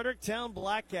Fredericktown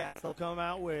Blackcats. They'll come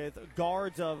out with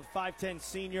guards of 5'10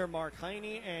 senior Mark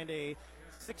Heine and a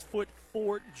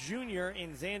 6'4" junior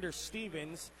in Xander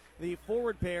Stevens. The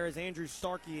forward pair is Andrew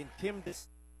Starkey and Tim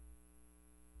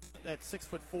at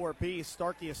 6'4" apiece.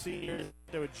 Starkey a senior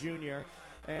to a junior.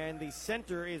 And the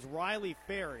center is Riley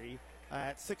Ferry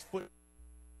at 6 foot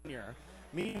junior.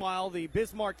 Meanwhile, the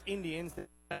Bismarck Indians,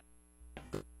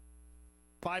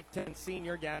 5'10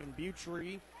 senior Gavin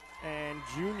Butry and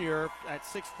junior at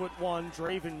 6'1"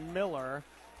 Draven Miller.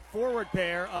 Forward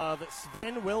pair of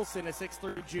Sven Wilson, a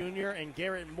 6'3" junior, and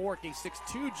Garrett Mork, a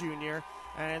 6'2" junior,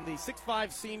 and the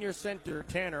 6'5" senior center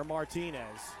Tanner Martinez.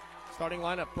 Starting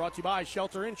lineup brought to you by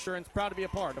Shelter Insurance, proud to be a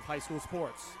part of high school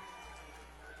sports.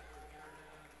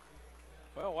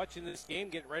 Well, watching this game,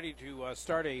 getting ready to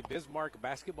start a Bismarck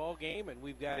basketball game, and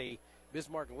we've got a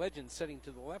Bismarck legend sitting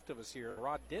to the left of us here,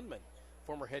 Rod Denman,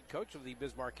 former head coach of the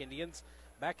Bismarck Indians,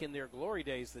 back in their glory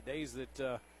days, the days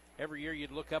that every year you'd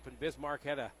look up and Bismarck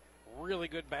had a really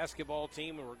good basketball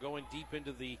team and were going deep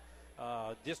into the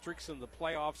districts and the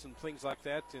playoffs and things like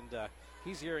that, and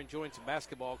he's here enjoying some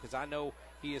basketball because I know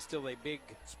he is still a big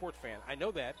sports fan. I know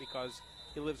that because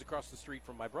he lives across the street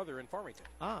from my brother in Farmington.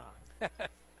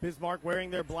 Bismarck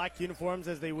wearing their black uniforms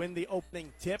as they win the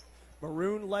opening tip.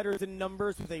 Maroon letters and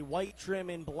numbers with a white trim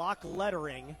in block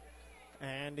lettering.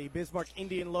 And a Bismarck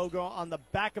Indian logo on the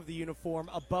back of the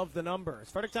uniform above the numbers.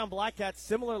 Fredericktown Blackcats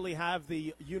similarly have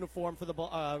the uniform for the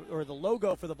the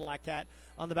logo for the Black Cat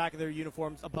on the back of their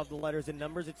uniforms above the letters and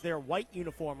numbers. It's their white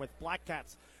uniform with Black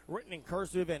Cats written in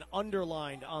cursive and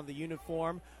underlined on the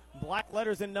uniform. Black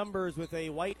letters and numbers with a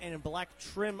white and black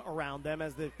trim around them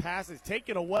as the pass is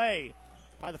taken away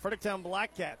by the Fredericktown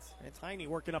Blackcats. It's Heine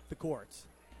working up the courts.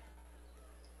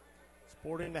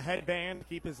 Sporting the headband to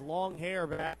keep his long hair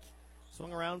back.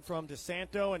 Swung around from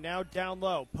DeSanto and now down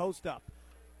low. Post up.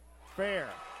 Fair.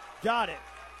 Got it.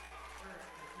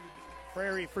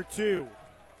 Frary for two.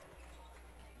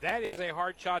 That is a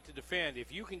hard shot to defend.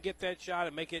 If you can get that shot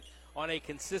and make it on a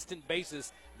consistent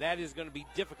basis, that is going to be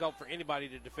difficult for anybody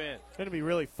to defend. It's going to be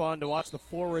really fun to watch the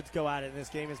forwards go at it in this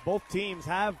game as both teams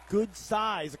have good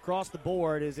size across the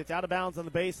board as it's out of bounds on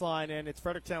the baseline and it's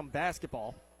Fredericktown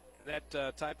basketball. That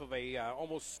type of a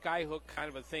almost skyhook kind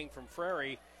of a thing from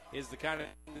Frary is the kind of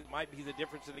thing that might be the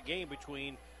difference in the game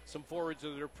between some forwards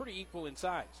that are pretty equal in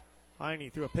size.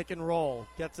 Heine through a pick and roll.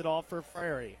 Gets it off for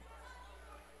Frary.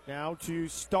 Now to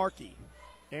Starkey.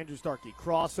 Andrew Starkey,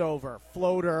 crossover,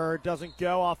 floater, doesn't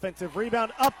go, offensive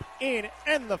rebound, up, in,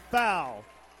 and the foul.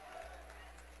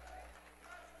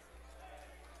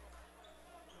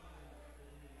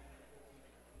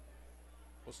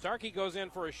 Well, Starkey goes in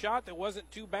for a shot that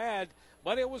wasn't too bad,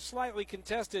 but it was slightly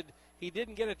contested. He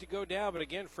didn't get it to go down, but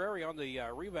again, Frary on the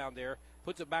rebound there,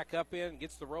 puts it back up in,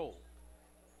 gets the roll.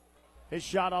 His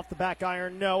shot off the back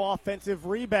iron, no. Offensive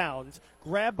rebound,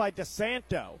 grabbed by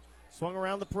DeSanto. Swung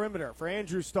around the perimeter for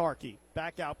Andrew Starkey.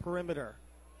 Back out perimeter.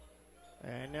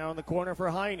 And now in the corner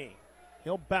for Heine.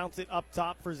 He'll bounce it up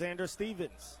top for Xander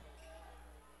Stevens.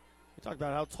 We talked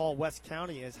about how tall West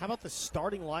County is. How about the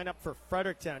starting lineup for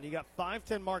Fredericktown? You got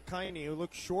 5'10 Mark Heine, who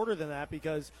looks shorter than that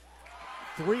because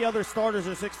three other starters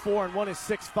are 6'4 and one is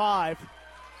 6'5.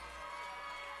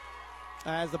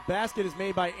 As the basket is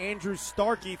made by Andrew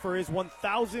Starkey for his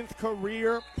 1,000th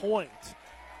career point.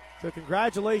 So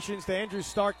congratulations to Andrew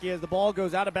Starkey as the ball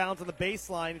goes out of bounds on the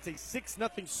baseline. It's a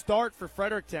 6-0 start for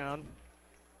Fredericktown.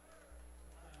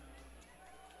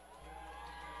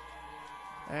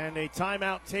 And a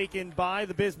timeout taken by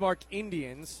the Bismarck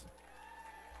Indians.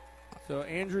 So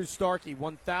Andrew Starkey,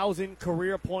 1,000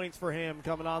 career points for him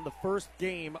coming on the first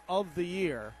game of the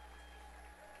year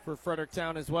for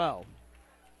Fredericktown as well.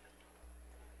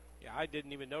 Yeah, I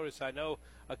didn't even notice. I know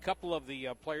a couple of the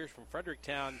players from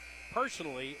Fredericktown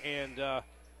personally, and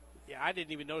I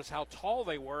didn't even notice how tall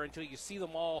they were until you see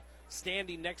them all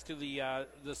standing next to the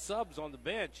subs on the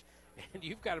bench. And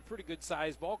you've got a pretty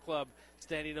good-sized ball club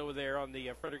standing over there on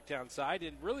the Fredericktown side.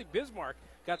 And really, Bismarck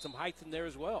got some height in there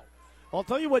as well. Well, I'll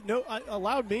tell you what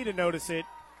allowed me to notice it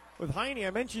with Heine. I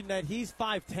mentioned that he's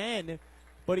 5'10",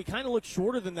 but he kind of looks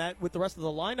shorter than that with the rest of the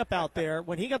lineup out there.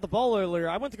 When he got the ball earlier,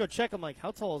 I went to go check. I'm like,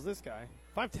 how tall is this guy?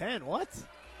 5'10", what?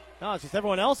 No, it's just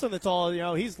everyone else in the tall. You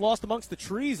know, he's lost amongst the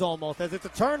trees almost as it's a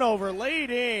turnover laid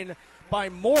in by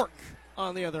Mork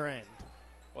on the other end.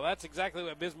 Well, that's exactly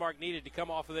what Bismarck needed to come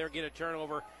off of there, get a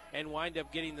turnover, and wind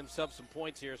up getting themselves some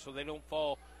points here so they don't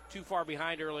fall too far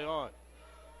behind early on.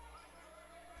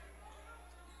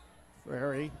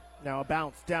 Frary, now a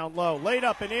bounce down low, laid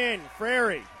up and in.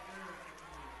 Frary.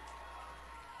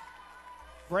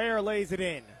 Frere lays it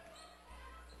in.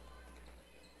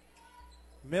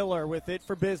 Miller with it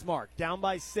for Bismarck. Down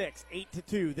by 6,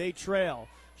 8-2. They trail.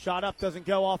 Shot up, doesn't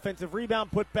go. Offensive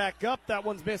rebound, put back up. That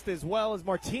one's missed as well as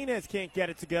Martinez can't get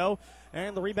it to go.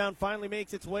 And the rebound finally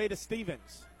makes its way to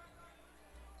Stevens.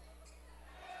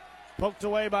 Poked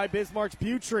away by Bismarck's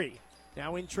Butry.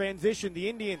 Now in transition, the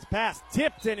Indians pass,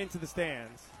 tipped and into the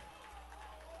stands.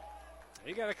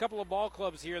 You got a couple of ball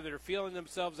clubs here that are feeling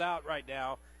themselves out right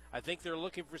now. I think they're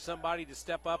looking for somebody to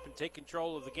step up and take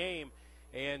control of the game.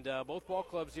 And both ball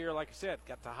clubs here, like I said,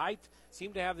 got the height,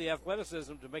 seem to have the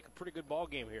athleticism to make a pretty good ball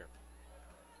game here.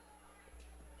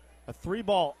 A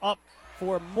 3-ball up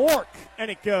for Mork,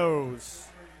 and it goes.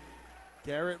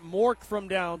 Garrett Mork from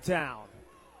downtown.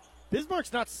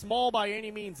 Bismarck's not small by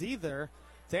any means either.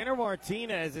 Tanner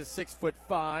Martinez is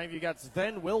 6'5". You got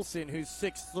Sven Wilson, who's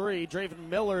 6'3". Draven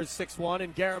Miller is 6'1",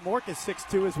 and Garrett Mork is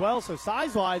 6'2" as well. So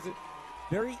size-wise,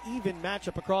 very even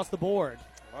matchup across the board.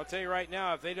 I'll tell you right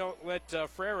now, if they don't let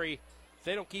Frary, if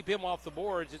they don't keep him off the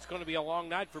boards, it's going to be a long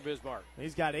night for Bismarck.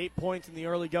 He's got 8 points in the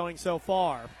early going so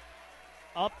far.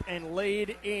 Up and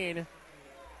laid in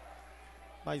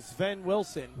by Sven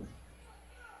Wilson.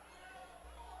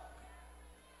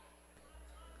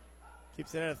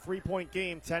 Keeps it at a 3-point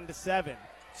game, 10-7.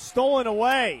 Stolen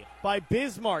away by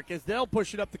Bismarck as they'll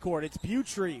push it up the court. It's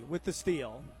Butry with the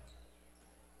steal.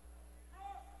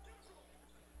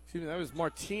 Excuse me, that was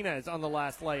Martinez on the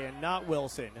last lay-in, not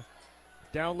Wilson.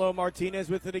 Down low, Martinez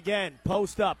with it again.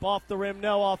 Post up, off the rim,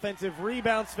 no offensive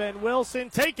rebound. Sven Wilson,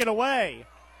 take it away.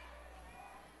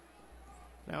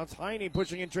 Now Tiny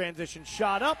pushing in transition.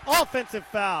 Shot up, offensive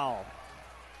foul.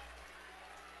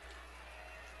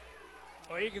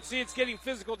 Well, you can see it's getting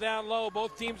physical down low.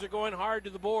 Both teams are going hard to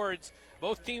the boards.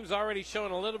 Both teams already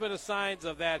showing a little bit of signs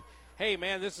of that, hey,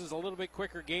 man, this is a little bit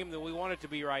quicker game than we want it to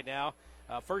be right now.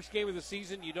 First game of the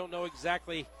season, you don't know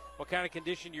exactly what kind of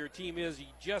condition your team is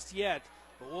just yet,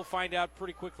 but we'll find out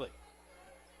pretty quickly.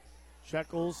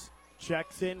 Shekels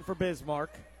checks in for Bismarck.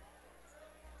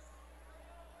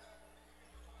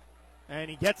 And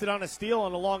he gets it on a steal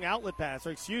on a long outlet pass.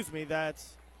 Or excuse me,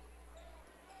 that's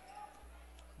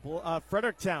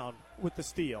Fredericktown with the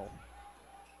steal.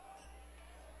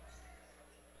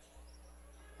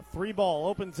 A 3-ball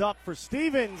opens up for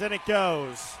Stevens, and it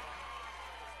goes.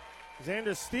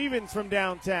 Xander Stevens from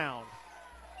downtown.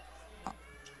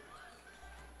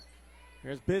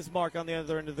 Here's Bismarck on the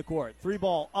other end of the court.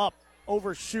 3-ball up,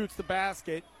 overshoots the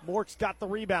basket. Mork's got the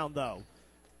rebound, though.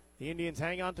 The Indians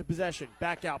hang on to possession.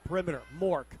 Back out, perimeter.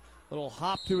 Mork, little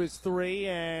hop to his 3,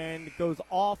 and goes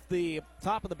off the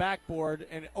top of the backboard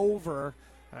and over.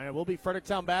 And it will be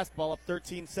Fredericktown basketball up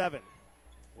 13-7.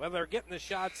 Well, they're getting the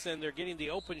shots, and they're getting the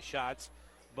open shots.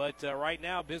 But right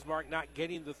now, Bismarck not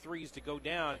getting the threes to go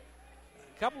down.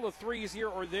 A couple of threes here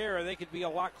or there, they could be a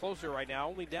lot closer right now,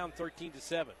 only down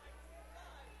 13-7.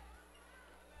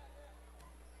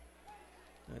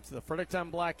 That's the Fredericktown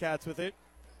Black Cats with it.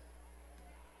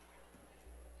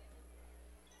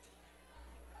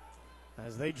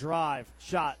 As they drive,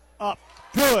 shot up,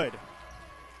 good.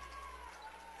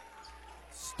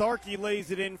 Starkey lays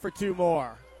it in for 2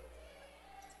 more.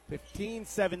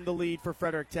 15-7 the lead for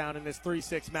Fredericktown in this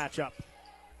 3-6 matchup.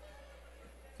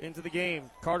 Into the game,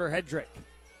 Carter Hedrick.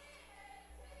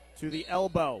 To the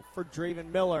elbow for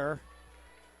Draven Miller.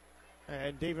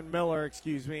 And David Miller,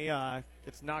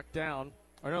 gets knocked down.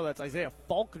 Or no, that's Isaiah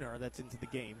Faulkner that's into the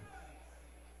game.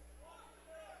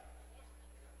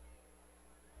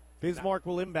 Bismarck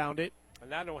will inbound it.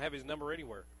 And I don't have his number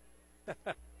anywhere.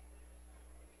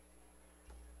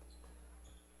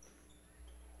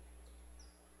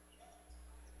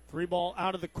 3-ball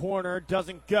out of the corner,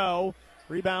 doesn't go.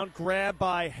 Rebound grab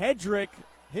by Hedrick.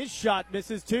 His shot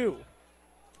misses too.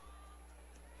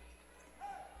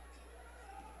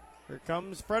 Here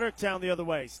comes Fredericktown the other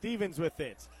way. Stevens with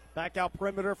it. Back out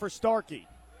perimeter for Starkey.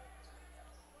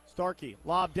 Starkey,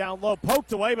 lob down low,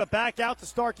 poked away, but back out to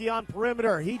Starkey on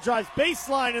perimeter. He drives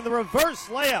baseline in the reverse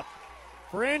layup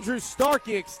for Andrew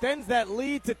Starkey. Extends that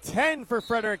lead to 10 for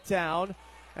Fredericktown,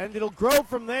 and it'll grow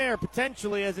from there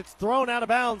potentially as it's thrown out of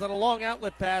bounds on a long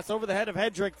outlet pass over the head of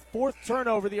Hedrick. 4th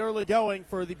turnover the early going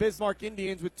for the Bismarck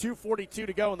Indians with 2:42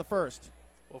 to go in the first.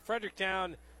 Well,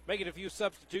 Fredericktown making a few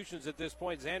substitutions at this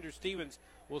point. Xander Stevens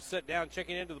will sit down.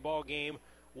 Checking into the ball game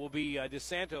will be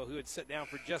DeSanto, who had sit down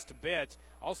for just a bit.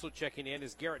 Also checking in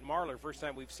is Garrett Marler. First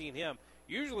time we've seen him.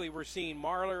 Usually we're seeing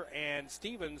Marler and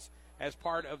Stevens as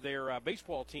part of their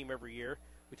baseball team every year.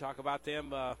 We talk about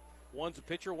them. One's a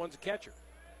pitcher, one's a catcher.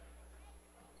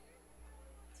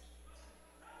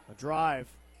 A drive.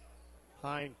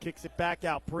 Hine kicks it back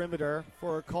out perimeter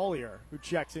for Collier, who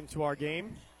checks into our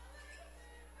game.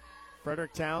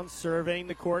 Fredericktown surveying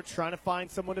the court, trying to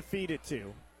find someone to feed it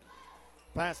to.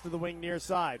 Pass to the wing near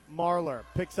side. Marler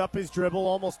picks up his dribble,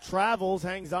 almost travels,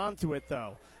 hangs on to it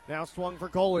though. Now swung for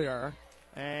Collier,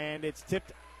 and it's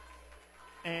tipped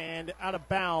and out of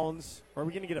bounds. Or are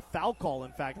we going to get a foul call,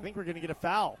 in fact? I think we're going to get a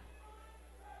foul.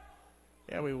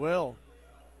 Yeah, we will.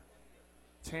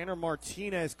 Tanner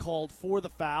Martinez called for the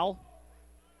foul.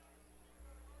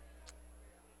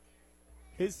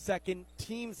 His second,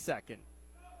 team second.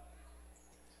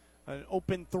 An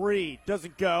open three,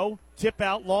 doesn't go. Tip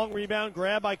out, long rebound,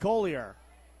 grab by Collier.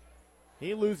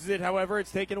 He loses it, however,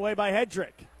 it's taken away by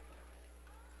Hedrick.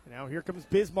 Now here comes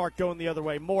Bismarck going the other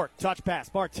way. Mork, touch pass.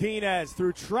 Martinez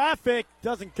through traffic,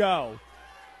 doesn't go.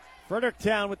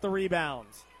 Fredericktown with the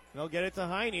rebounds. They'll get it to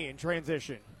Heine in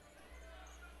transition.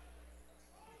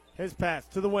 His pass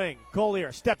to the wing.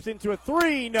 Collier steps into a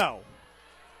three, no.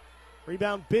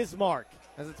 Rebound Bismarck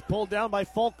as it's pulled down by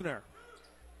Faulkner.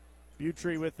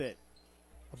 Butry with it.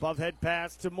 Above head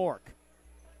pass to Mork.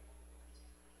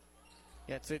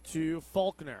 Gets it to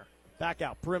Faulkner. Back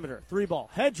out, perimeter, three ball.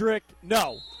 Hedrick,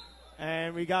 no.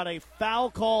 And we got a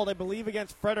foul called, I believe,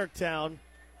 against Fredericktown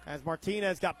as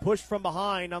Martinez got pushed from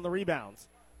behind on the rebounds.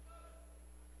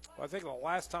 Well, I think the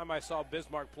last time I saw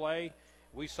Bismarck play,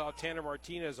 we saw Tanner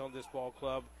Martinez on this ball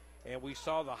club, and we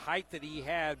saw the height that he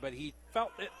had, but it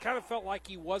kind of felt like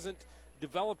he wasn't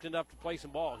developed enough to play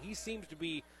some ball. He seems to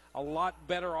be a lot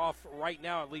better off right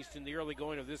now, at least in the early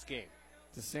going of this game.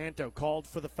 DeSanto called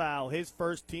for the foul. His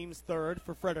first, team's third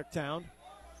for Fredericktown.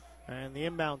 And the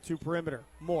inbound to perimeter.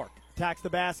 Mork attacks the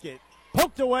basket.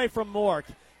 Poked away from Mork.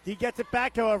 He gets it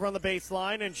back, however, on the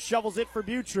baseline and shovels it for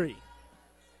Butry.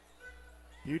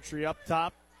 Butry up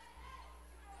top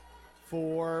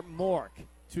for Mork.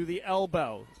 To the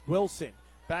elbow. Wilson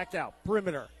back out.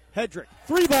 Perimeter. Hedrick.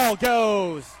 Three ball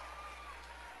goes.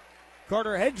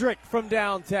 Carter Hedrick from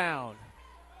downtown.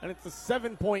 And it's a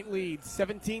 7-point lead,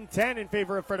 17-10 in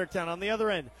favor of Fredericktown. On the other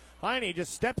end, Heine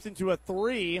just steps into a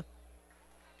three.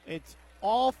 It's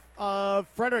off of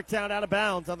Fredericktown, out of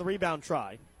bounds on the rebound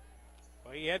try.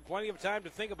 Well, he had plenty of time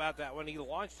to think about that when he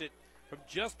launched it from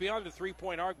just beyond the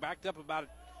three-point arc, backed up about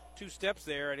 2 steps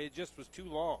there, and it just was too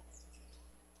long.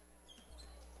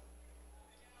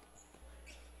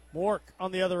 Mork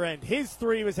on the other end. His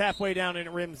three was halfway down and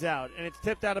it rims out, and it's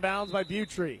tipped out of bounds by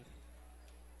Butry.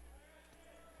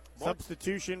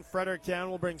 Substitution, Fredericktown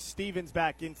will bring Stevens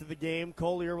back into the game.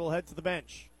 Collier will head to the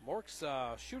bench. Mork's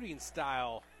shooting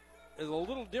style is a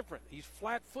little different. He's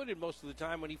flat-footed most of the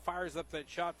time when he fires up that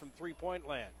shot from three-point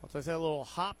land. So I said a little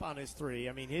hop on his three.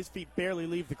 I mean, his feet barely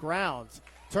leave the ground.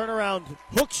 Turnaround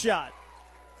hook shot.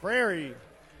 Frary.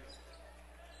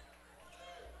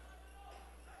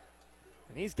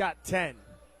 And he's got 10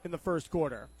 in the first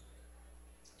quarter.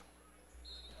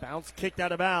 Bounce kicked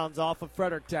out of bounds off of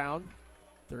Fredericktown.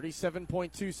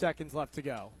 37.2 seconds left to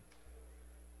go.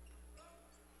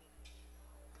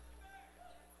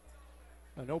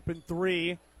 An open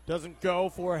three doesn't go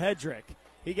for Hedrick.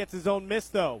 He gets his own miss,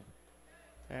 though.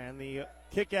 And the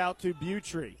kick out to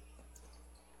Butry.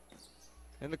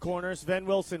 In the corner, Sven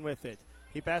Wilson with it.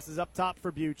 He passes up top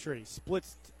for Butry.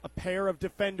 Splits a pair of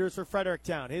defenders for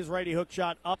Fredericktown. His righty hook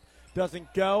shot up,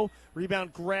 doesn't go.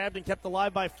 Rebound grabbed and kept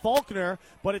alive by Faulkner,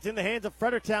 but it's in the hands of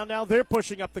Fredericktown now. They're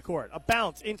pushing up the court. A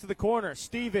bounce into the corner.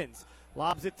 Stevens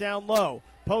lobs it down low.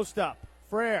 Post up.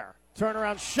 Frere.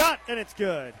 Turnaround shot, and it's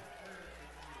good.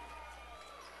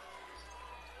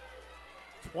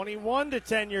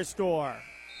 21-10 your score.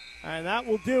 And that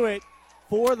will do it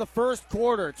for the first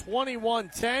quarter.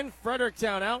 21-10.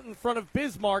 Fredericktown out in front of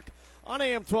Bismarck on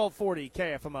AM 1240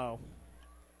 KFMO.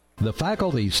 The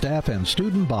faculty, staff, and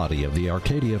student body of the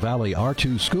Arcadia Valley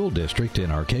R2 School District in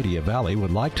Arcadia Valley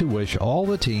would like to wish all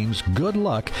the teams good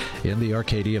luck in the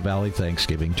Arcadia Valley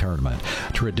Thanksgiving Tournament.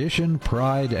 Tradition,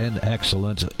 pride, and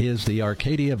excellence is the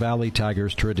Arcadia Valley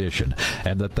Tigers tradition,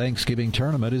 and the Thanksgiving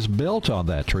Tournament is built on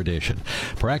that tradition.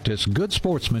 Practice good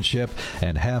sportsmanship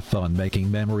and have fun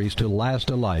making memories to last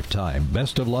a lifetime.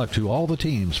 Best of luck to all the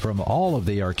teams from all of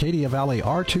the Arcadia Valley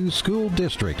R2 School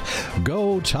District.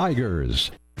 Go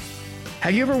Tigers!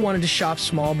 Have you ever wanted to shop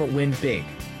small but win big?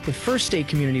 With First State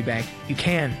Community Bank, you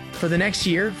can. For the next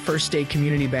year, First State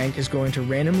Community Bank is going to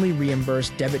randomly reimburse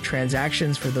debit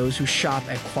transactions for those who shop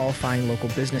at qualifying local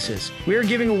businesses. We are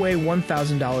giving away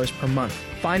 $1,000 per month.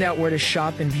 Find out where to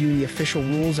shop and view the official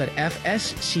rules at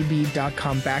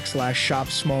fscb.com/shop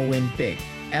small win big.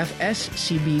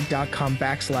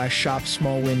 fscb.com/shop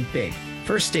small win big.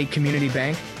 First State Community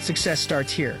Bank, success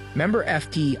starts here. Member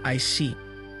FDIC.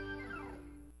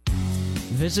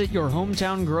 Visit your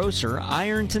hometown grocer,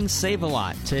 Ironton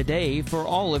Save-A-Lot, today for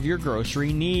all of your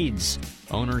grocery needs.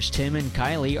 Owners Tim and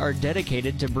Kylie are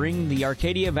dedicated to bring the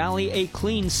Arcadia Valley a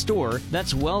clean store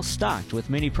that's well stocked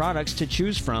with many products to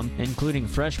choose from, including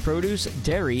fresh produce,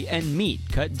 dairy, and meat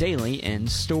cut daily in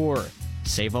store.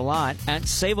 Save a Lot at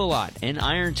Save-A-Lot in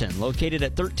Ironton, located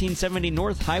at 1370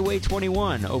 North Highway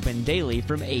 21, open daily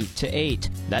from 8 to 8.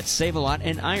 That's Save-A-Lot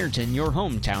in Ironton, your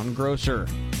hometown grocer.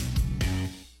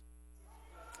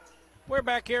 We're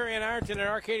back here in Ironton at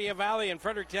Arcadia Valley, and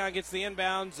Fredericktown gets the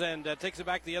inbounds and takes it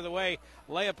back the other way.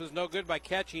 Layup is no good by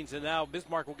Catchings, and now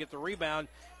Bismarck will get the rebound.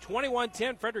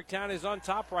 21-10, Fredericktown is on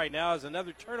top right now as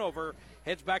another turnover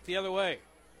heads back the other way.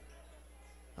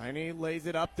 Heine lays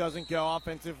it up, doesn't go.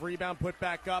 Offensive rebound put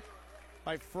back up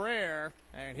by Frere,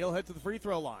 and he'll head to the free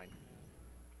throw line.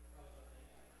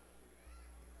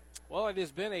 Well, it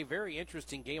has been a very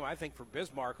interesting game, I think, for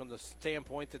Bismarck on the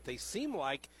standpoint that they seem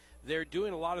like they're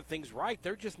doing a lot of things right.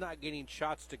 They're just not getting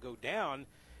shots to go down,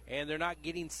 and they're not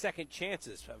getting second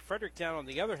chances. Fredericktown, on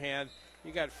the other hand,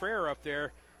 you got Frere up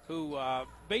there who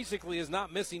basically is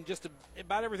not missing. Just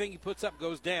about everything he puts up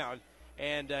goes down,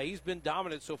 and he's been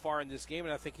dominant so far in this game,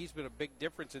 and I think he's been a big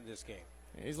difference in this game.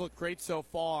 He's looked great so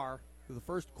far through the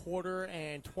first quarter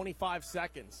and 25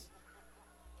 seconds.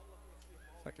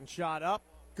 Second shot up,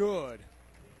 good.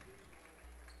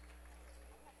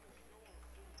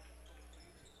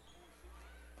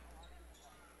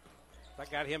 I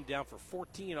got him down for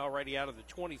 14 already out of the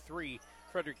 23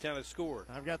 Fredericktown has scored.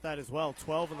 I've got that as well.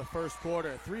 12 in the first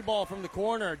quarter. 3 ball from the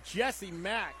corner. Jesse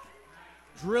Mack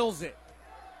drills it.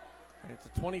 And it's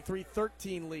a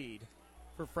 23-13 lead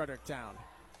for Fredericktown.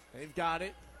 They've got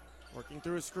it. Working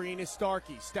through a screen is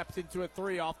Starkey. Steps into a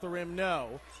 3 off the rim,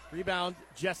 no. Rebound,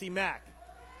 Jesse Mack.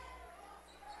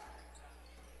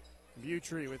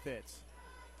 Butry with it.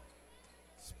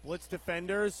 Splits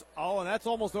defenders. Oh, and that's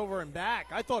almost over and back.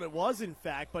 I thought it was, in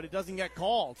fact, but it doesn't get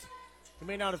called. It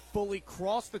may not have fully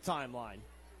crossed the timeline.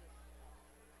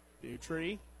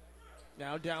 Butry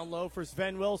now down low for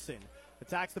Sven Wilson.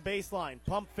 Attacks the baseline.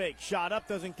 Pump fake. Shot up.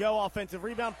 Doesn't go. Offensive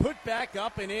rebound. Put back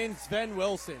up and in. Sven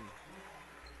Wilson.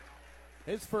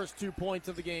 His first 2 points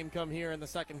of the game come here in the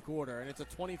second quarter, and it's a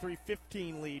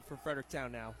 23-15 lead for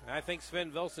Fredericktown now. I think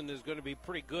Sven Wilson is going to be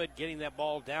pretty good getting that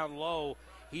ball down low.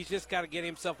 He's just got to get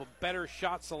himself a better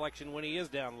shot selection when he is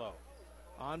down low.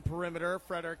 On perimeter,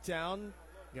 Fredericktown.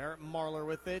 Garrett Marler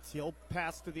with it. He'll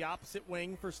pass to the opposite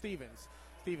wing for Stevens.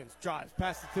 Stevens drives,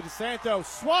 passes to DeSanto,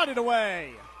 swatted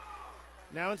away.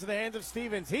 Now into the hands of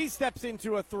Stevens. He steps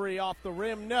into a 3 off the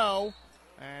rim, no.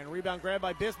 And rebound grab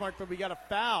by Bismarck, but we got a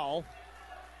foul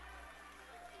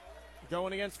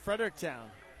going against Fredericktown.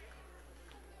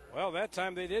 Well, that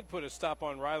time they did put a stop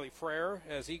on Riley Frere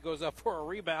as he goes up for a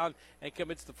rebound and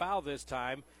commits the foul this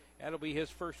time. That'll be his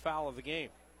first foul of the game.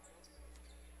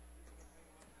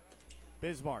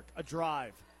 Bismarck, a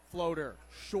drive, floater,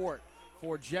 short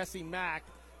for Jesse Mack.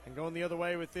 And going the other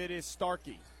way with it is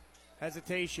Starkey.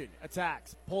 Hesitation,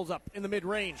 attacks, pulls up in the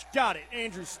mid-range. Got it,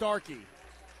 Andrew Starkey.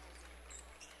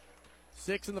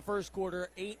 6 in the first quarter,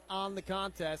 8 on the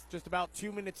contest. Just about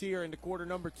 2 minutes here into quarter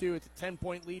number 2. It's a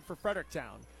 10-point lead for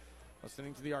Fredericktown.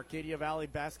 Listening to the Arcadia Valley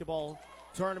Basketball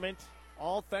Tournament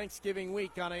all Thanksgiving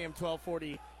week on AM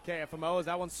 1240 KFMO. As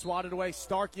that one swatted away,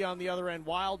 Starkey on the other end.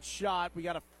 Wild shot. We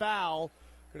got a foul.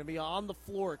 Going to be on the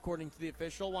floor, according to the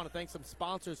official. Want to thank some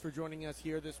sponsors for joining us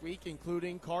here this week,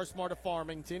 including CarSmart of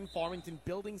Farmington, Farmington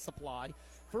Building Supply,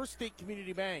 First State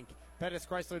Community Bank, Pettis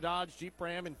Chrysler Dodge, Jeep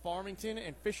Ram in Farmington,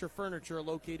 and Fisher Furniture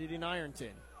located in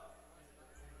Ironton.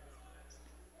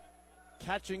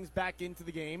 Catchings back into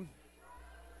the game.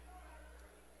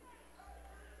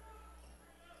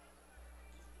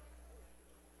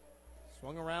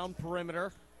 Swung around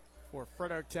perimeter for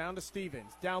Fredericktown to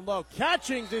Stevens. Down low.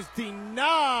 Catchings is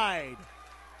denied.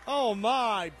 Oh,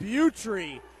 my.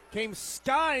 Butry came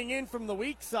skying in from the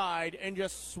weak side and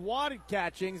just swatted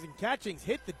Catchings, and Catchings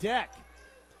hit the deck.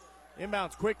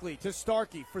 Inbounds quickly to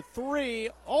Starkey for 3.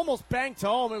 Almost banked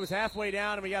home. It was halfway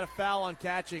down, and we got a foul on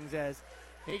Catchings as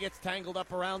he gets tangled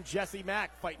up around Jesse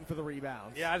Mack fighting for the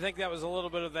rebound. Yeah, I think that was a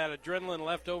little bit of that adrenaline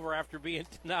left over after being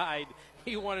denied.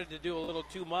 He wanted to do a little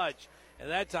too much. And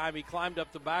that time he climbed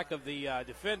up the back of the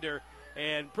defender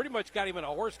and pretty much got him in a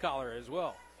horse collar as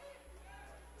well.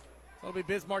 It'll be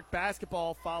Bismarck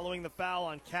basketball following the foul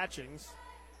on Catchings.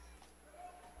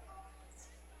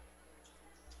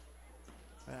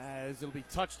 As it'll be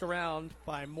touched around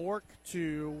by Mork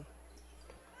to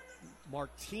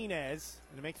Martinez.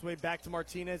 And it makes its way back to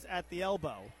Martinez at the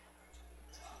elbow.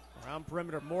 Around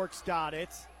perimeter, Mork's got it.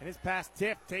 And his pass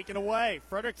tipped, taken away.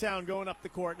 Fredericktown going up the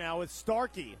court now with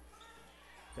Starkey.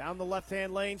 Down the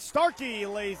left-hand lane, Starkey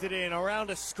lays it in around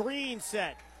a screen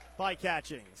set by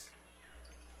Catchings.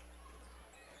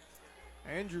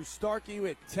 Andrew Starkey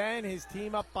with 10, his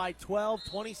team up by 12,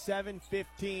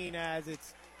 27-15 as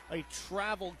it's a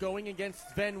travel going against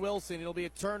Sven Wilson. It'll be a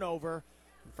turnover,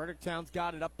 and Fredericktown's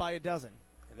got it up by a dozen.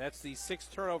 And that's the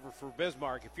sixth turnover for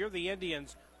Bismarck. If you're the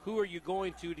Indians, who are you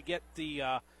going to get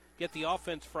the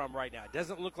offense from right now? It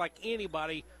doesn't look like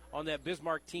anybody on that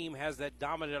Bismarck team has that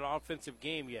dominant offensive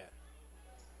game yet.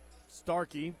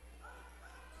 Starkey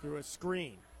through a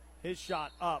screen. His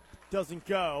shot up, doesn't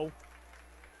go.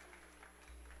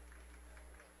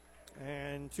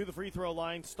 And to the free throw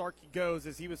line, Starkey goes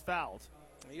as he was fouled.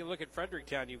 You look at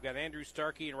Fredericktown, you've got Andrew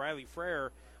Starkey and Riley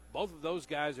Frere. Both of those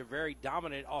guys are very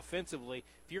dominant offensively.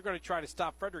 If you're going to try to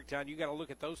stop Fredericktown, you got to look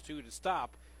at those two to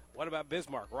stop. What about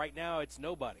Bismarck? Right now, it's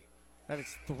nobody. That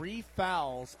is 3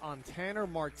 fouls on Tanner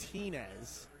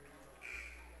Martinez.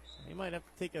 He might have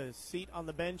to take a seat on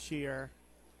the bench here,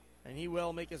 and he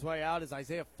will make his way out as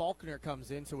Isaiah Faulkner comes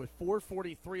in. So with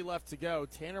 4:43 left to go,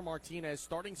 Tanner Martinez,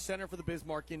 starting center for the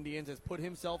Bismarck Indians, has put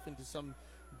himself into some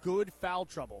good foul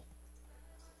trouble.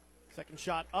 Second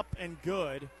shot up and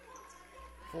good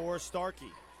for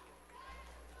Starkey.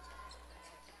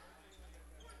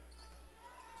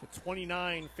 It's a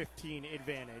 29-15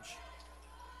 advantage.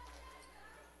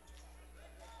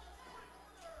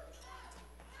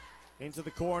 Into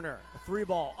the corner. A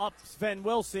 3-ball up. Sven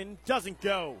Wilson doesn't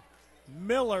go.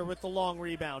 Miller with the long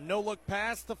rebound. No look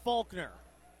pass to Faulkner.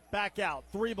 Back out.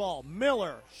 3-ball.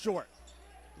 Miller short.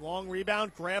 Long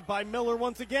rebound grabbed by Miller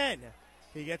once again.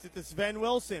 He gets it to Sven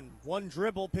Wilson. One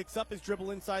dribble. Picks up his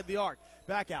dribble inside the arc.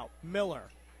 Back out. Miller.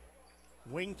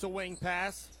 Wing to wing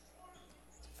pass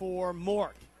for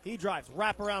Mork. He drives.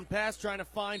 Wraparound pass trying to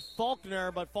find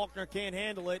Faulkner, but Faulkner can't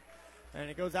handle it. And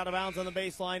it goes out of bounds on the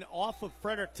baseline off of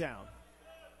Fredericktown.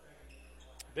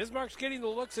 Bismarck's getting the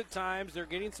looks at times. They're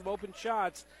getting some open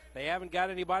shots. They haven't got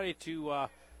anybody to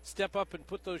step up and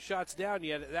put those shots down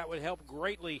yet. That would help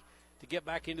greatly to get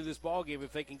back into this ballgame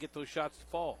if they can get those shots to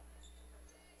fall.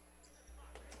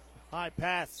 High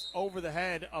pass over the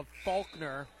head of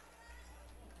Faulkner.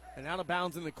 And out of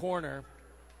bounds in the corner.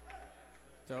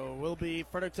 So it will be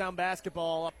Fredericktown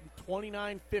basketball up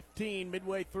 29-15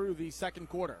 midway through the second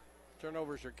quarter.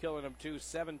 Turnovers are killing them, too.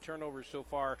 7 turnovers so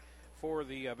far for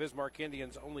the Bismarck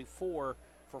Indians, only 4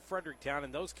 for Fredericktown,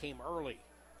 and those came early.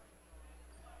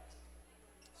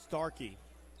 Starkey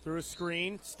through a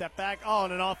screen, step back. Oh,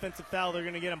 and an offensive foul. They're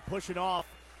going to get him pushing off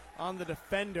on the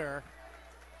defender,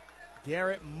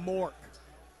 Garrett Mork.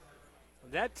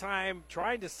 That time,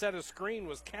 trying to set a screen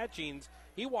was Catchings.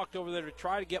 He walked over there to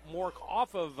try to get Mork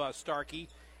off of Starkey,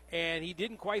 and he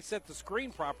didn't quite set the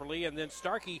screen properly, and then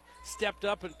Starkey stepped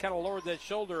up and kind of lowered that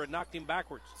shoulder and knocked him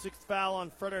backwards. 6th foul on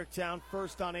Fredericktown,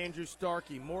 first on Andrew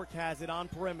Starkey. Mork has it on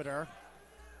perimeter,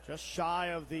 just shy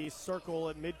of the circle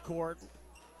at midcourt.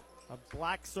 A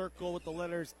black circle with the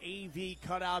letters AV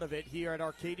cut out of it here at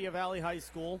Arcadia Valley High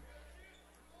School.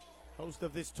 Host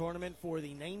of this tournament for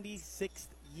the 96th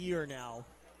year now.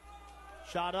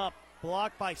 Shot up,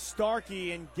 blocked by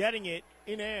Starkey, and getting it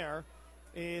in air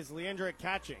is Leandra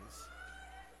Catchings.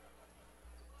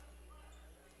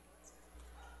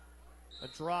 A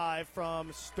drive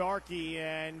from Starkey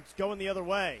and going the other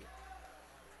way.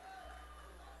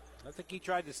 I think he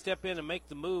tried to step in and make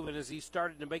the move, and as he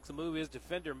started to make the move, his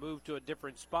defender moved to a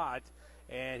different spot,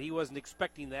 and he wasn't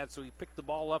expecting that, so he picked the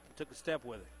ball up and took a step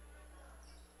with it.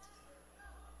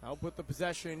 I'll put the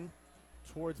possession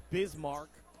towards Bismarck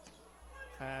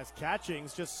as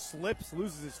Catchings just slips,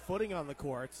 loses his footing on the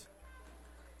court.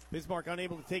 Bismarck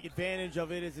unable to take advantage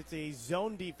of it as it's a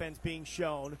zone defense being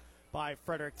shown by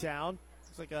Fredericktown.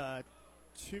 It's like a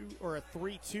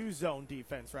 3-2 zone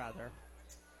defense, rather.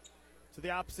 To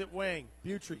the opposite wing,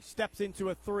 Butry steps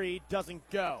into a 3, doesn't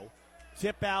go.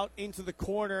 Tip out into the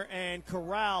corner and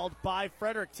corralled by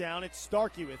Fredericktown. It's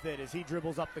Starkey with it as he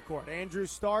dribbles up the court. Andrew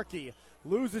Starkey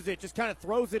loses it, just kind of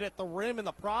throws it at the rim in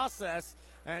the process,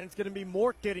 and it's going to be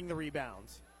Mork getting the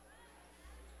rebounds.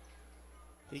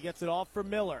 He gets it off for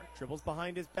Miller. Dribbles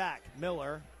behind his back.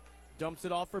 Miller dumps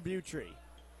it off for Butry.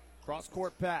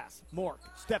 Cross-court pass. Mork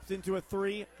steps into a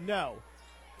 3. No.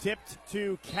 Tipped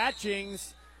to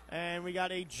Catchings. And we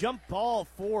got a jump ball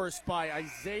forced by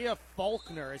Isaiah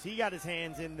Faulkner as he got his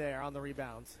hands in there on the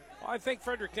rebounds. Well, I think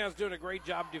Fredericktown's doing a great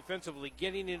job defensively,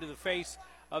 getting into the face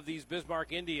of these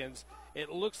Bismarck Indians.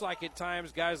 It looks like at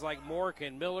times guys like Mork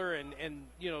and Miller and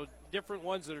different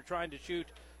ones that are trying to shoot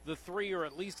the 3 or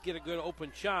at least get a good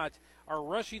open shot are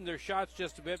rushing their shots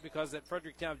just a bit because that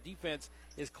Fredericktown defense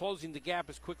is closing the gap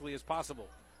as quickly as possible.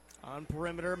 On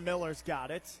perimeter, Miller's got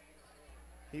it.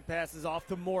 He passes off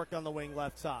to Mork on the wing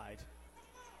left side.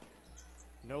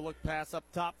 No-look pass up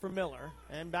top for Miller,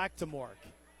 and back to Mork.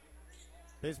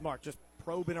 Bismarck just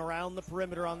probing around the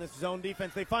perimeter on this zone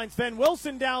defense. They find Sven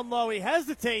Wilson down low. He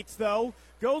hesitates, though,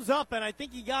 goes up, and I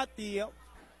think he got the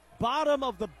bottom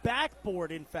of the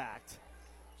backboard, in fact.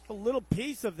 A little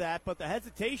piece of that, but the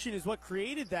hesitation is what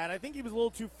created that. I think he was a little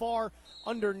too far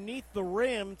underneath the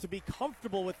rim to be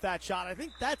comfortable with that shot. I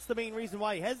think that's the main reason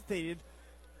why he hesitated.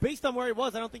 Based on where he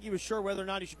was, I don't think he was sure whether or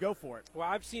not he should go for it. Well,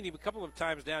 I've seen him a couple of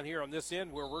times down here on this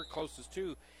end where we're closest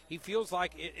to. He feels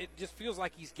like it just feels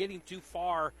like he's getting too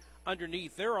far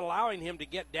underneath. They're allowing him to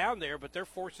get down there, but they're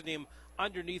forcing him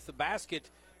underneath the basket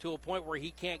to a point where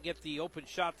he can't get the open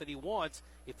shot that he wants.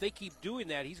 If they keep doing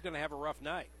that, he's going to have a rough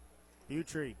night.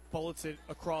 Butry bullets it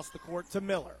across the court to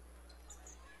Miller.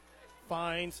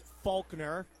 Finds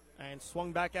Faulkner and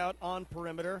swung back out on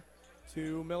perimeter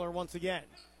to Miller once again.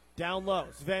 Down low,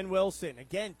 Sven Wilson.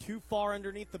 Again, too far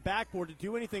underneath the backboard to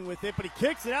do anything with it, but he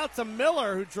kicks it out to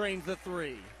Miller, who drains the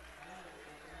three.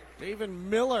 David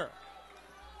Miller.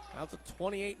 Now it's a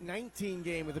 28-19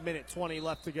 game with 1:20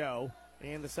 left to go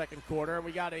in the second quarter. And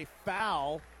we got a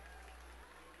foul.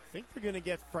 I think they're going to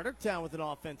get Fredericktown with an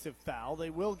offensive foul. They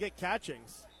will get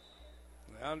Catchings.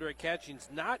 Andre Catchings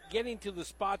not getting to the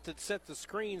spot that set the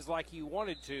screens like he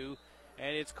wanted to,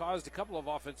 and it's caused a couple of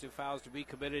offensive fouls to be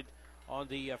committed on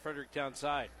the Fredericktown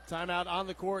side. Timeout on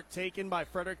the court taken by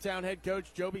Fredericktown head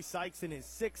coach Joby Sykes in his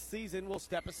 6th season. We'll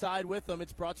step aside with them.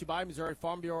 It's brought to you by Missouri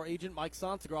Farm Bureau agent Mike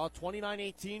Santagraw.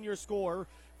 29-18 your score.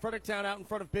 Fredericktown out in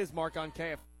front of Bismarck on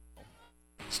KF.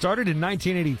 Started in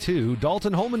 1982,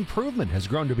 Dalton Home Improvement has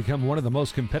grown to become one of the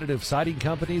most competitive siding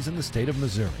companies in the state of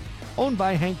Missouri. Owned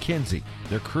by Hank Kinsey,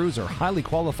 their crews are highly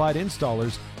qualified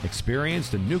installers,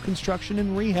 experienced in new construction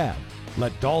and rehab.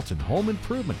 Let Dalton Home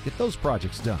Improvement get those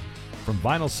projects done. From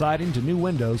vinyl siding to new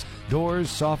windows, doors,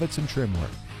 soffits, and trim work.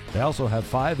 They also have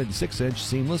 5- and 6-inch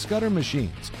seamless gutter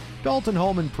machines. Dalton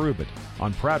Home Improvement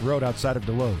on Pratt Road outside of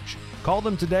Deloge. Call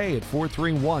them today at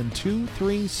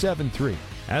 431-2373.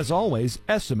 As always,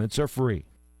 estimates are free.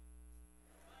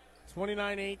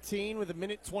 29-18 with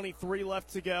 1:23 left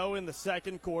to go in the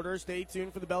second quarter. Stay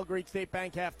tuned for the Bell Greek State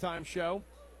Bank halftime show.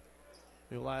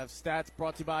 We'll have stats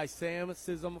brought to you by Sam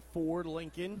Sism Ford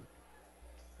Lincoln.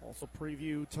 Also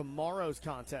preview tomorrow's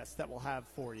contest that we'll have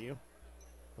for you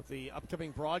with the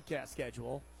upcoming broadcast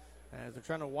schedule as they're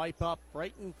trying to wipe up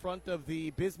right in front of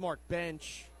the Bismarck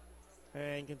bench.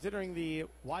 And considering the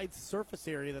wide surface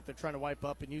area that they're trying to wipe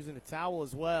up and using a towel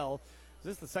as well, is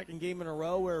this the second game in a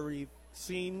row where we've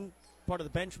seen part of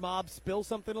the bench mob spill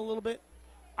something a little bit?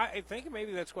 I think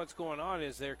maybe that's what's going on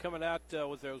is they're coming out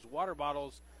with those water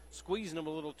bottles, squeezing them a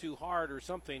little too hard or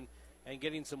something, and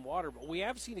getting some water. But we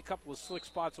have seen a couple of slick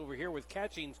spots over here with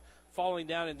Catchings falling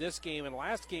down in this game. And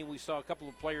last game we saw a couple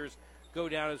of players go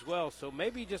down as well. So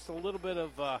maybe just a little bit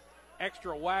of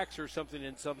extra wax or something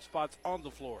in some spots on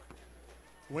the floor.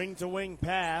 Wing-to-wing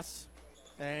pass,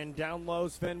 and down low,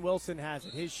 Sven Wilson has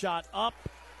it. His shot up,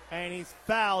 and he's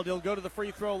fouled. He'll go to the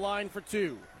free throw line for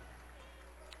 2.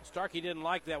 Starkey didn't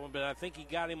like that one, but I think he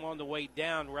got him on the way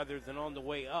down rather than on the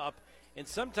way up. And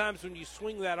sometimes when you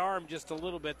swing that arm just a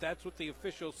little bit, that's what the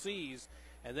official sees,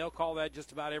 and they'll call that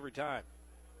just about every time.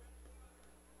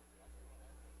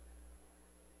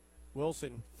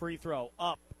 Wilson, free throw,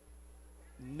 up,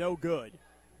 no good.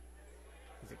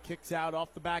 As it kicks out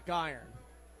off the back iron.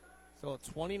 So a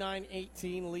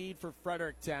 29-18 lead for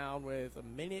Fredericktown with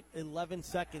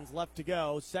 1:11 left to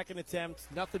go. Second attempt,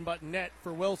 nothing but net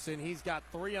for Wilson. He's got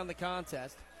 3 on the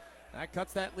contest. That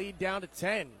cuts that lead down to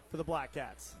 10 for the Black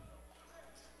Cats.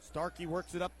 Starkey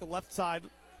works it up the left side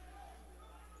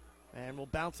and will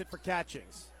bounce it for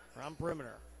Catchings. Around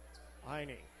perimeter.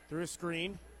 Heine through a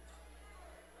screen.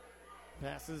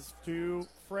 Passes to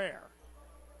Frere.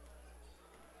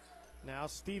 Now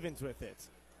Stevens with it.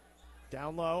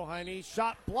 Down low, Heine,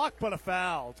 shot blocked, but a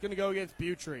foul. It's going to go against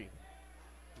Butry.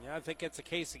 Yeah, I think that's the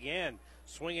case again.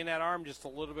 Swinging that arm just a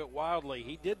little bit wildly.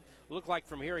 He did look like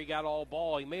from here he got all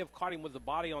ball. He may have caught him with the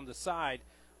body on the side,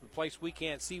 the place we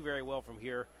can't see very well from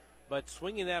here. But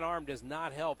swinging that arm does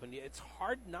not help, and it's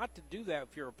hard not to do that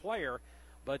if you're a player,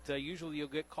 but usually you'll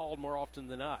get called more often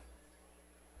than not.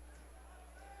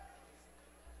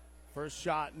 First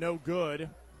shot, no good.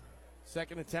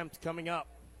 Second attempt coming up.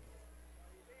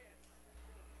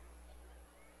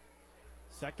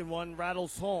 Second one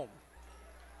rattles home.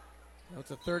 Now it's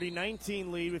a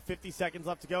 30-19 lead with 50 seconds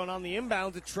left to go, and on the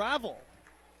inbounds, a travel.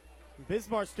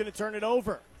 Bismarck's going to turn it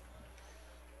over.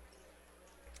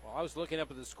 Well, I was looking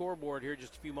up at the scoreboard here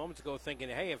just a few moments ago thinking,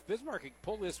 hey, if Bismarck could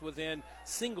pull this within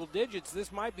single digits,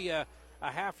 this might be a a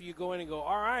half you go in and go,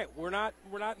 all right, we're not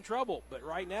in trouble. But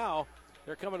right now,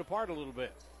 they're coming apart a little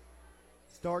bit.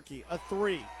 Starkey, a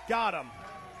three. Got him.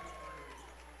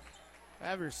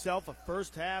 Have yourself a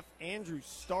first half Andrew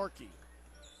Starkey.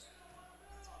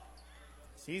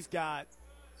 He's got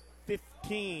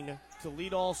 15 to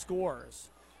lead all scorers.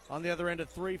 On the other end, a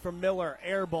three from Miller.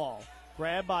 Air ball.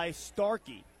 Grabbed by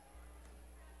Starkey.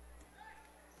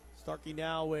 Starkey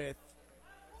now with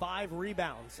 5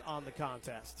 rebounds on the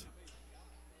contest.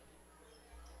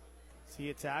 As he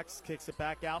attacks, kicks it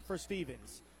back out for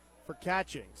Stevens. For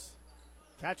Catchings.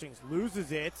 Catchings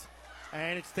loses it,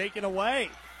 and it's taken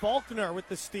away. Faulkner with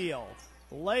the steal.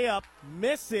 Layup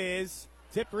misses.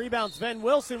 Tipped rebound, Sven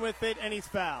Wilson with it, and he's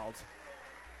fouled.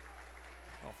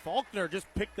 Well, Faulkner just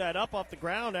picked that up off the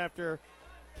ground after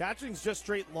Catchings just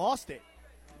straight lost it.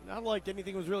 Not like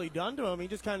anything was really done to him. He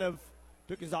just kind of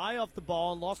took his eye off the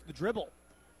ball and lost the dribble.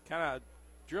 Kind of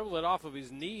dribbled it off of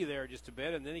his knee there just a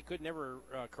bit, and then he could never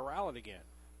corral it again.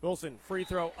 Wilson, free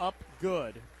throw up,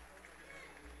 good.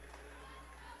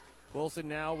 Wilson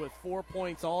now with 4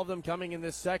 points, all of them coming in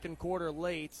this second quarter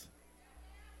late.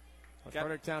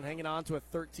 Fredericktown hanging on to a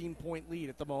 13-point lead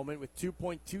at the moment with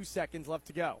 2.2 seconds left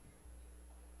to go.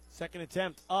 Second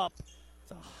attempt up.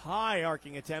 It's a high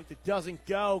arcing attempt. It doesn't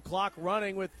go. Clock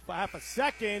running with half a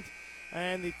second.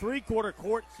 And the three-quarter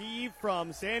court heave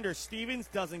from Sanders Stevens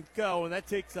doesn't go. And that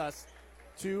takes us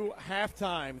to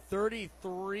halftime.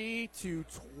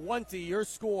 33-20, your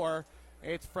score.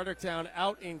 It's Fredericktown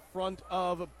out in front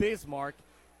of Bismarck.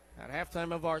 At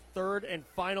halftime of our third and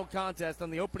final contest on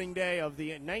the opening day of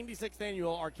the 96th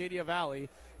annual Arcadia Valley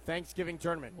Thanksgiving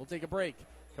Tournament. We'll take a break.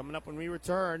 Coming up when we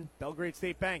return, Belgrade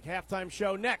State Bank halftime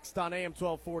show next on AM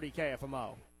 1240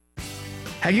 KFMO.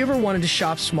 Have you ever wanted to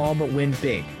shop small but win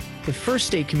big? With First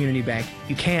State Community Bank,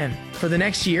 you can. For the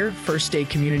next year, First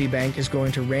State Community Bank is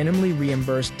going to randomly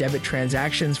reimburse debit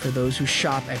transactions for those who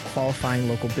shop at qualifying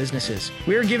local businesses.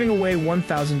 We are giving away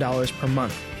 $1,000 per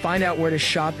month. Find out where to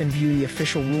shop and view the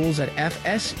official rules at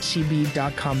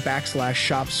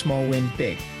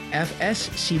fscb.com/shop-small-win-big.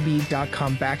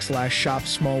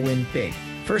 fscb.com/shop-small-win-big.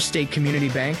 First State Community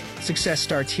Bank, success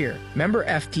starts here. Member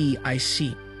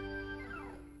FDIC.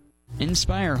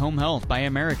 Inspire Home Health by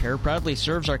AmeriCare proudly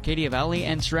serves Arcadia Valley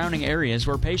and surrounding areas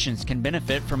where patients can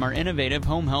benefit from our innovative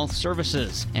home health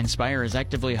services. Inspire is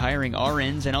actively hiring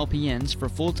RNs and LPNs for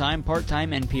full-time,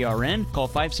 part-time, and PRN. Call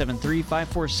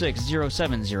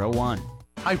 573-546-0701.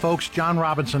 Hi folks, John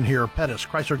Robinson here, Pettis,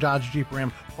 Chrysler Dodge Jeep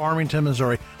Ram, Farmington,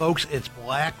 Missouri. Folks, it's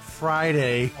Black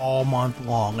Friday all month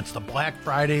long. It's the Black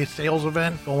Friday sales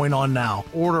event going on now.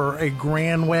 Order a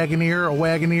Grand Wagoneer, a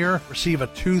Wagoneer, receive a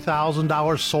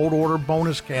 $2,000 sold order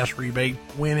bonus cash rebate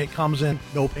when it comes in.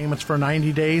 No payments for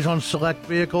 90 days on select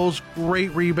vehicles,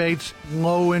 great rebates,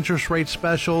 low interest rate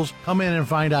specials. Come in and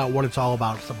find out what it's all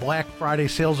about. It's the Black Friday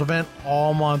sales event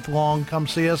all month long. Come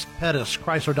see us, Pettis,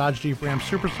 Chrysler Dodge Jeep Ram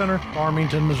Supercenter,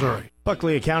 Farmington, Missouri.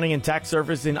 Buckley Accounting and Tax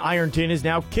Service in Ironton is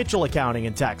now Kitchell Accounting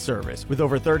and Tax Service. With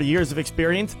over 30 years of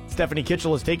experience, Stephanie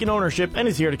Kitchell has taken ownership and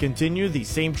is here to continue the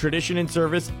same tradition and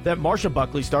service that Marcia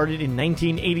Buckley started in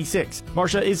 1986.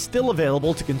 Marcia is still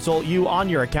available to consult you on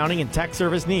your accounting and tax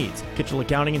service needs. Kitchell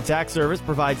Accounting and Tax Service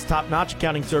provides top-notch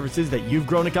accounting services that you've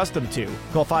grown accustomed to.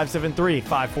 Call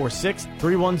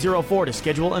 573-546-3104 to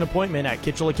schedule an appointment at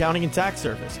Kitchell Accounting and Tax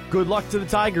Service. Good luck to the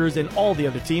Tigers and all the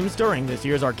other teams during this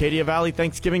year's Arcadia Valley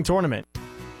Thanksgiving Tournament.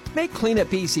 Make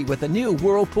cleanup easy with a new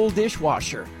Whirlpool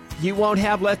dishwasher. You won't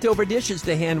have leftover dishes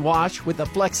to hand wash with the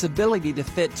flexibility to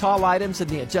fit tall items in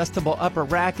the adjustable upper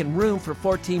rack and room for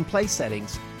 14 place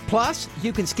settings. Plus,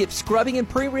 you can skip scrubbing and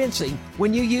pre-rinsing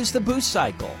when you use the boost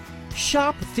cycle.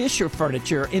 Shop Fisher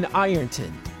Furniture in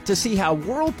Ironton to see how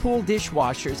Whirlpool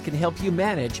dishwashers can help you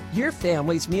manage your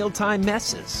family's mealtime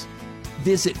messes.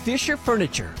 Visit Fisher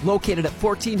Furniture, located at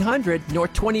 1400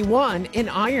 North 21 in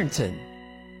Ironton.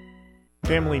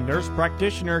 Family nurse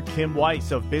practitioner Kim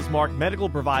Weiss of Bismarck Medical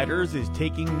Providers is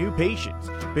taking new patients.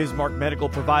 Bismarck Medical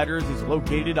Providers is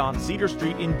located on Cedar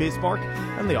Street in Bismarck,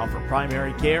 and they offer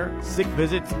primary care, sick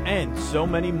visits, and so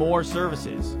many more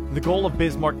services. The goal of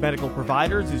Bismarck Medical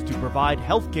Providers is to provide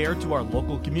health care to our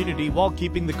local community while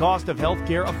keeping the cost of health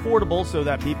care affordable so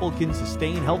that people can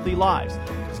sustain healthy lives.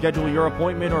 To schedule your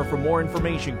appointment or for more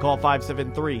information, call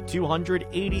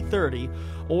 573-200-8030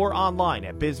 or online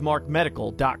at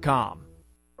bismarckmedical.com.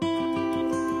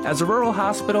 As a rural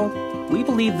hospital, we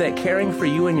believe that caring for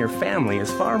you and your family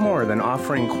is far more than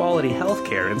offering quality health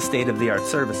care and state-of-the-art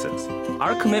services.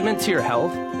 Our commitment to your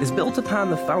health is built upon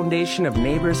the foundation of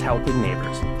neighbors helping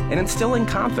neighbors and instilling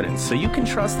confidence so you can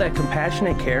trust that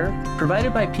compassionate care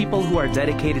provided by people who are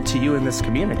dedicated to you in this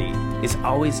community is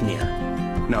always near.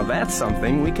 Now that's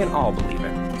something we can all believe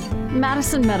in.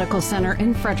 Madison Medical Center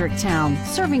in Fredericktown,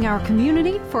 serving our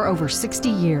community for over 60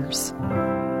 years.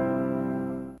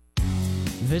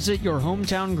 Visit your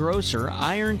hometown grocer,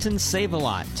 Ironton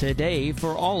Save-A-Lot, today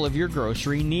for all of your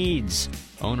grocery needs.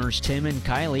 Owners Tim and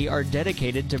Kylie are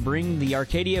dedicated to bring the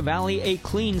Arcadia Valley a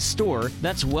clean store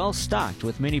that's well stocked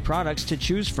with many products to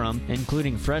choose from,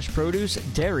 including fresh produce,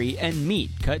 dairy, and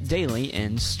meat cut daily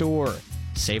in store.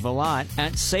 Save a lot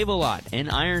at Save-A-Lot in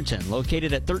Ironton,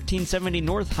 located at 1370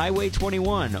 North Highway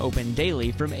 21, open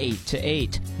daily from 8 to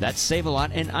 8. That's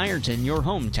Save-A-Lot in Ironton, your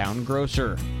hometown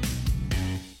grocer.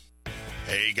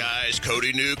 Hey guys,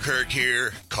 Cody Newkirk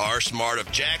here. Car Smart of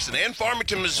Jackson and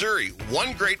Farmington, Missouri.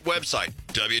 One great website,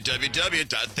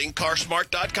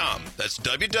 www.thinkcarsmart.com. That's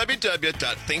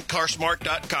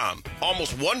www.thinkcarsmart.com.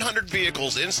 Almost 100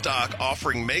 vehicles in stock,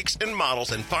 offering makes and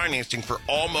models and financing for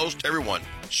almost everyone.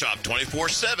 Shop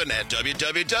 24/7 at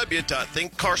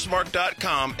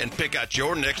www.thinkcarsmart.com and pick out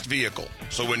your next vehicle.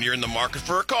 So when you're in the market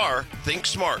for a car, think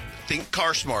smart. Think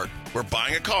Car Smart, where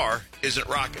buying a car isn't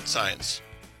rocket science.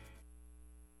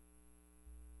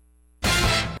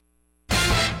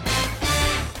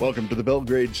 Welcome to the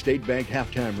Belgrade State Bank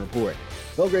Halftime Report.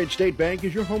 Belgrade State Bank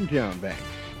is your hometown bank.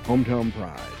 Hometown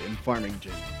pride in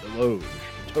Farmington, Deloge,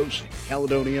 Potosi,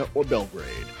 Caledonia, or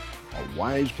Belgrade. A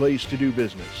wise place to do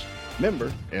business.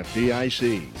 Member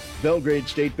FDIC. Belgrade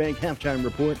State Bank Halftime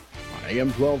Report on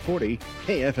AM 1240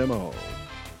 KFMO.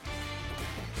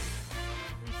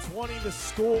 20 to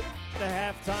score. The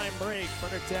halftime break.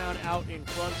 Fredericktown out in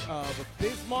front of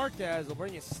Bismarck as we'll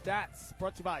bring you stats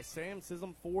brought to you by Sam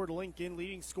Sism Ford Lincoln.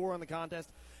 Leading scorer on the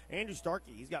contest, Andrew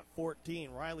Starkey. He's got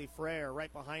 14. Riley Frere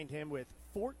right behind him with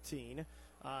 14.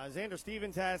 Xander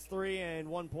Stevens has 3 and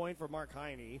 1 point for Mark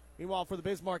Heine. Meanwhile, for the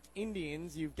Bismarck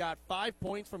Indians, you've got 5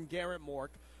 points from Garrett Mork,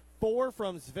 4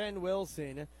 from Sven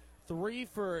Wilson, 3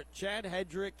 for Chad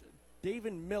Hedrick,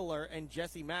 David Miller, and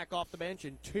Jesse Mack off the bench,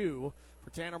 and 2 for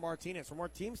Tanner Martinez. For more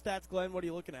team stats, Glenn, what are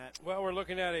you looking at? Well, we're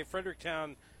looking at a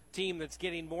Fredericktown team that's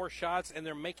getting more shots, and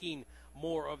they're making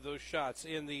more of those shots.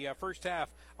 In the first half,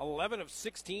 11 of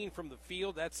 16 from the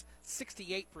field. That's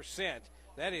 68%.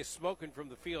 That is smoking from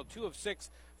the field. 2 of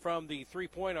 6 from the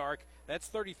three-point arc. That's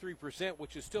 33%,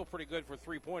 which is still pretty good for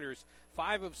three-pointers.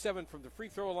 5 of 7 from the free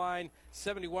throw line,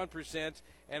 71%.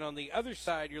 And on the other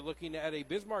side, you're looking at a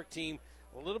Bismarck team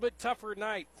a little bit tougher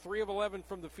night. 3 of 11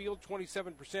 from the field,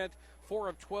 27%. 4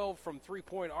 of 12 from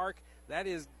three-point arc. That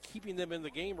is keeping them in the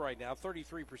game right now,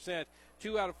 33%.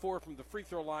 2 out of 4 from the free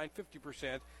throw line,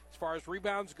 50%. As far as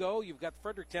rebounds go, you've got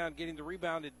Fredericktown getting the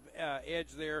rebounded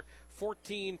edge there,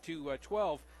 14 to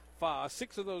 12.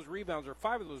 6 of those rebounds, or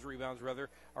 5 of those rebounds, rather,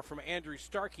 are from Andrew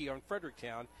Starkey on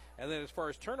Fredericktown. And then as far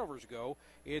as turnovers go,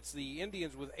 it's the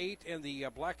Indians with 8 and the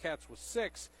Black Cats with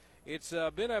 6. It's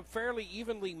been a fairly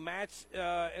evenly matched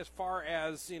as far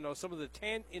as, some of the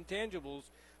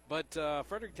intangibles. But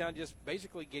Fredericktown just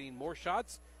basically getting more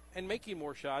shots and making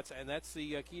more shots, and that's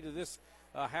the key to this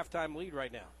halftime lead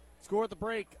right now. Score at the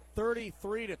break,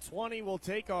 33-20. We'll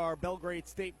take our Belgrade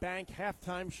State Bank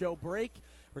halftime show break.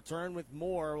 Return with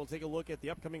more. We'll take a look at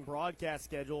the upcoming broadcast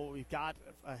schedule we've got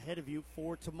ahead of you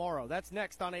for tomorrow. That's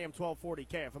next on AM 1240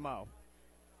 KFMO.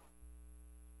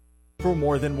 For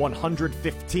more than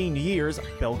 115 years,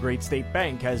 Belgrade State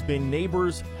Bank has been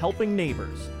neighbors helping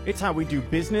neighbors. It's how we do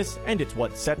business, and it's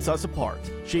what sets us apart,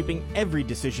 shaping every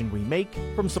decision we make,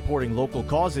 from supporting local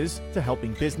causes to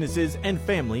helping businesses and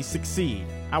families succeed.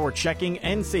 Our checking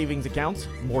and savings accounts,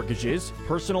 mortgages,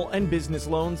 personal and business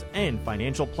loans, and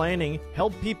financial planning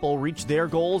help people reach their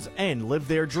goals and live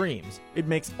their dreams. It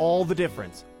makes all the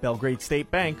difference. Belgrade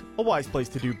State Bank, a wise place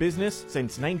to do business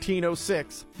since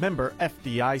 1906. Member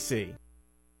FDIC.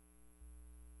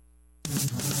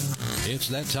 It's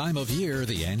that time of year,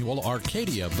 the annual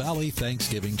Arcadia Valley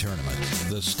Thanksgiving Tournament.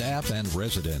 The staff and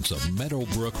residents of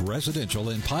Meadowbrook Residential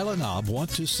in Pilot Knob want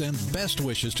to send best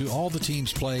wishes to all the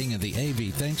teams playing in the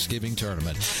AV Thanksgiving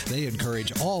Tournament. They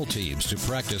encourage all teams to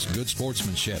practice good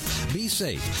sportsmanship, be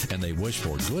safe, and they wish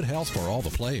for good health for all the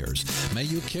players. May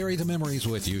you carry the memories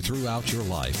with you throughout your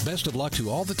life. Best of luck to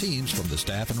all the teams from the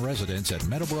staff and residents at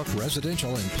Meadowbrook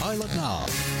Residential in Pilot Knob.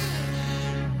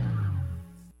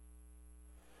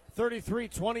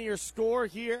 33-20 your score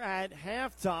here at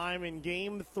halftime in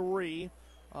Game 3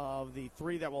 of the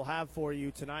 3 that we'll have for you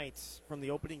tonight from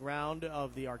the opening round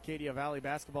of the Arcadia Valley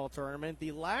Basketball Tournament.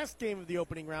 The last game of the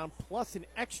opening round plus an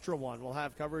extra one. We'll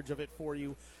have coverage of it for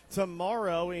you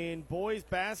tomorrow. In boys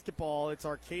basketball, it's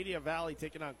Arcadia Valley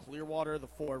taking on Clearwater, the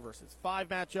 4 versus 5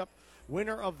 matchup.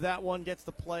 Winner of that one gets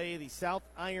to play the South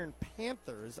Iron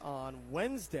Panthers on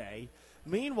Wednesday.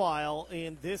 Meanwhile,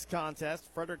 in this contest,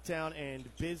 Fredericktown and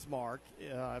Bismarck.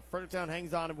 If Fredericktown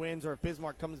hangs on and wins, or if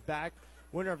Bismarck comes back,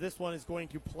 winner of this one is going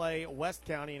to play West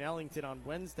County and Ellington on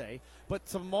Wednesday. But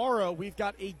tomorrow, we've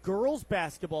got a girls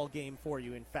basketball game for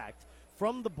you, in fact,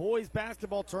 from the boys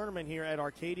basketball tournament here at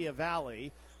Arcadia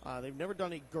Valley. They've never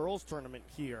done a girls tournament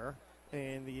here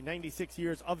in the 96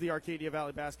 years of the Arcadia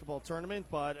Valley basketball tournament,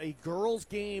 but a girls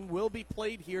game will be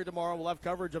played here tomorrow. We'll have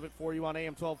coverage of it for you on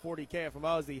AM 1240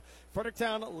 KFMO as the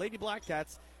Fredericktown Lady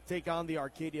Blackcats take on the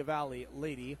Arcadia Valley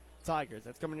Lady Tigers.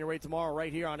 That's coming your way tomorrow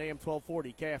right here on AM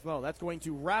 1240 KFMO. That's going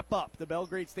to wrap up the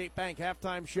Belgrade State Bank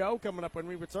halftime show. Coming up when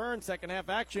we return, second half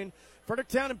action,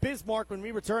 Fredericktown and Bismarck when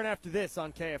we return after this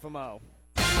on KFMO.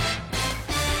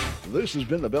 This has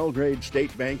been the Belgrade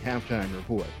State Bank halftime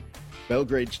report.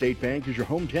 Belgrade State Bank is your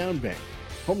hometown bank.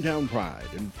 Hometown pride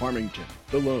in Farmington,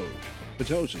 Deloge,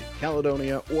 Potosi,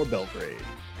 Caledonia, or Belgrade.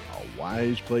 A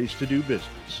wise place to do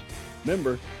business.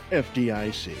 Member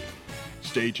FDIC.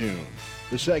 Stay tuned.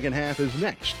 The second half is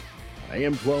next on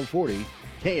AM 1240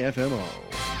 KFMO.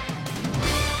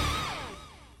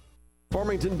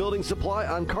 Farmington Building Supply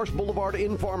on Karst Boulevard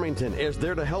in Farmington is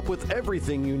there to help with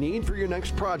everything you need for your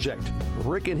next project.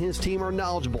 Rick and his team are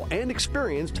knowledgeable and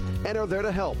experienced and are there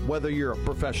to help, whether you're a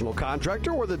professional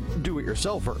contractor or the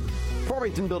do-it-yourselfer.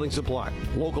 Farmington Building Supply,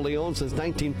 locally owned since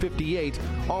 1958,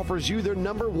 offers you their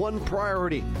number one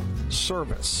priority,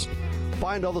 service.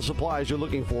 Find all the supplies you're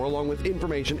looking for along with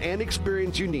information and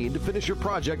experience you need to finish your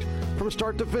project from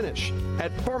start to finish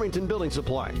at Farmington Building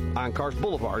Supply on Karst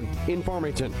Boulevard in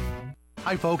Farmington.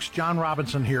 Hi, folks. John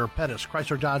Robinson here, Pettis,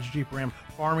 Chrysler Dodge Jeep Ram,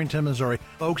 Farmington, Missouri.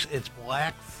 Folks, it's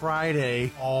Black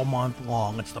Friday all month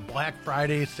long. It's the Black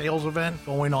Friday sales event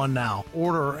going on now.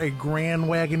 Order a Grand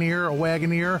Wagoneer, a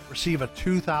Wagoneer, receive a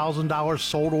 $2,000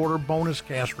 sold order bonus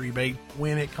cash rebate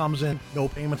when it comes in. No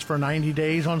payments for 90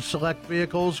 days on select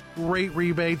vehicles. Great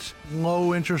rebates,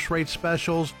 low interest rate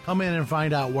specials. Come in and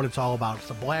find out what it's all about. It's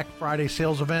the Black Friday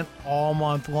sales event all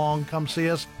month long. Come see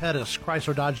us. Pettis,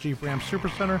 Chrysler Dodge Jeep Ram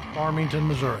Supercenter, Farmington,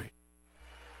 Missouri.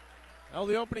 Well,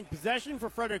 the opening possession for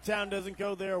Fredericktown doesn't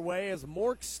go their way as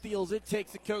Mork steals it,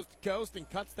 takes it coast to coast, and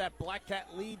cuts that Black Cat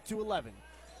lead to 11.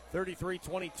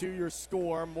 33-22 your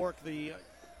score. Mork, the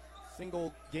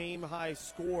single game-high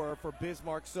scorer for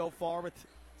Bismarck so far with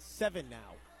 7 now.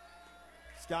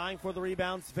 Skying for the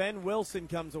rebound, Sven Wilson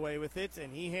comes away with it,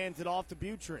 and he hands it off to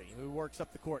Butry, who works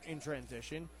up the court in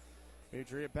transition.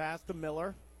 Butry a pass to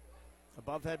Miller.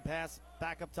 Above head pass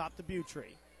back up top to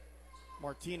Butry.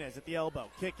 Martinez at the elbow,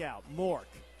 kick out, Mork.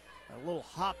 A little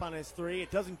hop on his three, it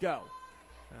doesn't go.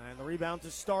 And the rebound to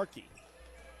Starkey.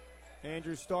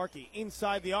 Andrew Starkey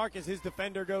inside the arc as his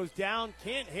defender goes down,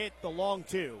 can't hit the long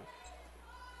two.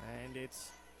 And it's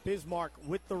Bismarck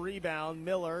with the rebound.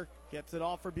 Miller gets it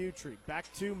off for Butry.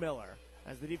 Back to Miller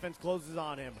as the defense closes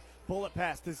on him. Bullet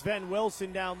pass to Sven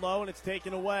Wilson down low, and it's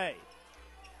taken away.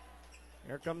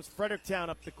 Here comes Fredericktown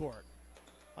up the court.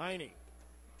 Heine.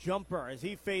 Jumper as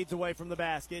he fades away from the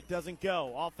basket. Doesn't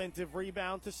go. Offensive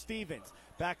rebound to Stevens.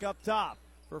 Back up top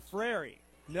for Frary.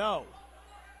 No.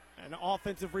 An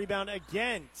offensive rebound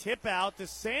again. Tip out to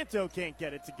Santo. Can't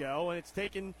get it to go. And it's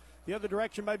taken the other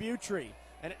direction by Butry.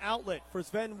 An outlet for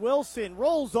Sven Wilson.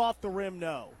 Rolls off the rim.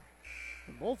 No.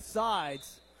 On both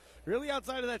sides. Really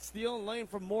outside of that steal and lane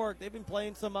from Mork, they've been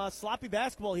playing some sloppy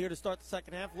basketball here to start the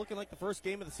second half, looking like the first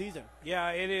game of the season. Yeah,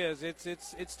 it is.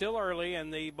 It's still early,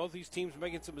 and both these teams are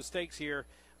making some mistakes here.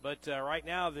 But right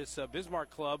now, this Bismarck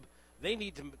club, they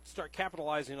need to start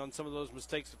capitalizing on some of those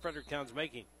mistakes that Fredericktown's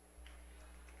making.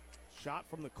 Shot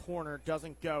from the corner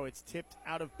doesn't go. It's tipped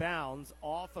out of bounds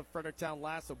off of Fredericktown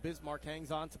last, so Bismarck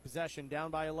hangs on to possession, down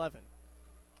by 11.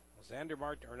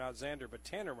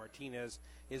 Tanner Martinez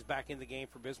is back in the game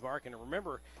for Bismarck. And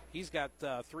remember, he's got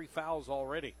 3 fouls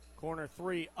already. Corner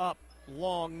three up,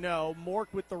 long, no. Mork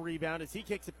with the rebound as he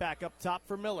kicks it back up top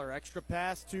for Miller. Extra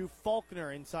pass to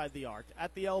Faulkner inside the arc.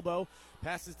 At the elbow,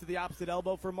 passes to the opposite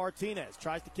elbow for Martinez.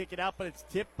 Tries to kick it out, but it's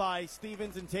tipped by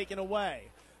Stevens and taken away.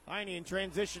 Heine in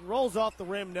transition, rolls off the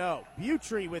rim, no.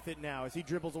 Butry with it now as he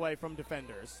dribbles away from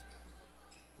defenders.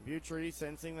 Butry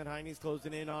sensing that Heine's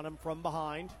closing in on him from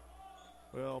behind.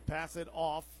 Will pass it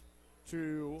off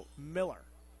to Miller.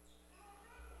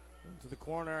 Into the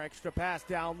corner, extra pass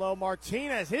down low.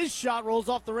 Martinez, his shot rolls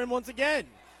off the rim once again.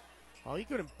 Oh, he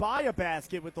couldn't buy a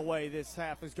basket with the way this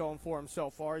half is going for him so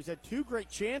far. He's had 2 great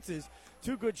chances,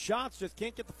 2 good shots, just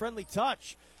can't get the friendly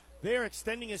touch. There,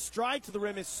 extending his stride to the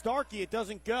rim is Starkey. It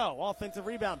doesn't go. Offensive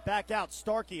rebound, back out.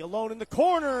 Starkey alone in the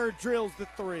corner, drills the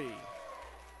 3.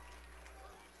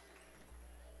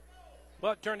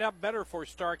 Well, it turned out better for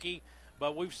Starkey.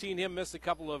 but we've seen him miss a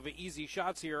couple of easy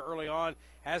shots here early on,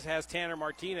 as has Tanner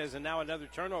Martinez, and now another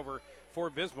turnover for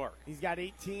Bismarck. He's got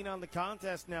 18 on the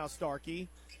contest now, Starkey,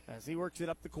 as he works it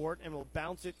up the court and will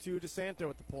bounce it to DeSanto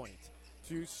at the point.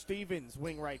 To Stevens,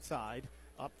 wing right side.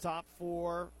 Up top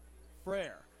for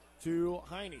Frere. To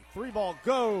Heine. 3-ball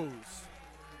goes.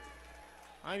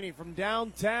 Heine from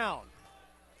downtown.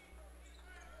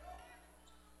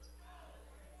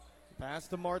 Pass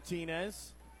to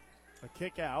Martinez. A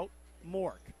kick out.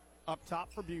 Mork. Up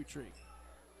top for Butry.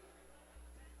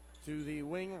 To the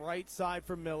wing right side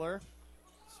for Miller.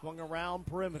 Swung around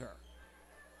perimeter.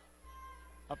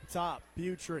 Up top,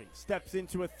 Butry steps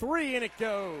into a 3, and it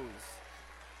goes.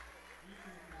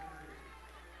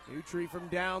 Butry from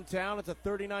downtown. It's a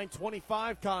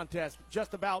 39-25 contest,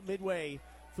 just about midway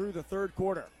through the third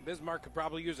quarter. Bismarck could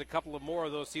probably use a couple of more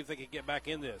of those, see if they could get back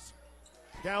in this.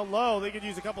 Down low, they could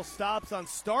use a couple stops on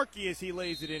Starkey as he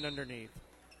lays it in underneath.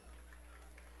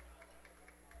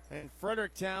 And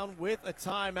Fredericktown with a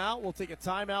timeout. We'll take a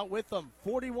timeout with them.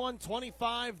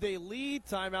 41-25, they lead.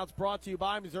 Timeouts brought to you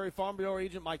by Missouri Farm Bureau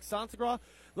agent Mike Sansagra,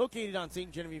 located on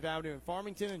St. Genevieve Avenue in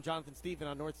Farmington, and Jonathan Stephen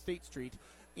on North State Street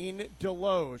in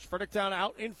Deloge. Fredericktown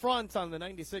out in front on the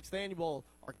 96th annual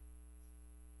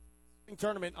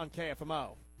tournament on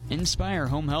KFMO. Inspire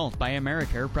Home Health by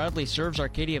AmeriCare proudly serves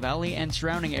Arcadia Valley and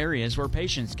surrounding areas where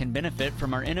patients can benefit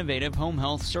from our innovative home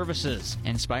health services.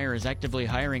 Inspire is actively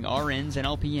hiring RNs and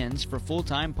LPNs for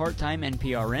full-time, part-time, and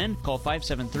PRN. Call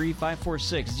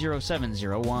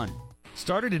 573-546-0701.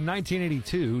 Started in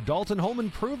 1982, Dalton Home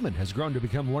Improvement has grown to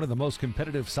become one of the most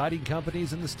competitive siding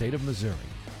companies in the state of Missouri.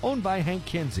 Owned by Hank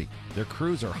Kinsey, their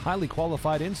crews are highly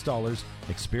qualified installers,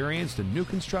 experienced in new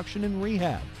construction and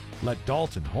rehab. Let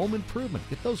Dalton Home Improvement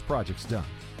get those projects done.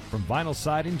 From vinyl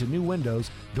siding to new windows,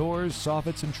 doors,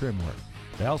 soffits, and trim work.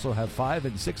 They also have 5-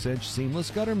 and 6-inch seamless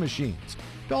gutter machines.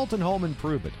 Dalton Home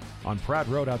Improvement on Pratt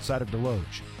Road outside of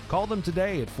Deloge. Call them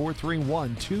today at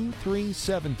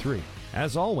 431-2373.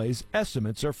 As always,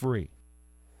 estimates are free.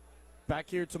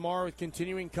 Back here tomorrow with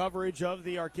continuing coverage of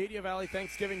the Arcadia Valley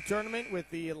Thanksgiving Tournament with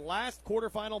the last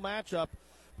quarterfinal matchup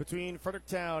between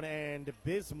Fredericktown and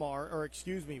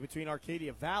between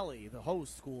Arcadia Valley, the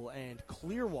host school, and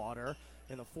Clearwater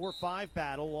in the 4-5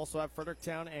 battle. We'll also have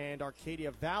Fredericktown and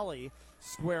Arcadia Valley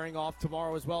squaring off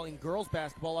tomorrow as well in girls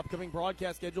basketball. Upcoming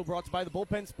broadcast schedule brought to you by the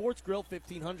Bullpen Sports Grill,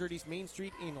 1500 East Main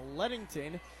Street in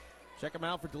Leadington. Check them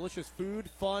out for delicious food,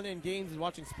 fun, and games, and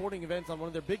watching sporting events on one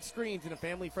of their big screens in a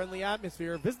family-friendly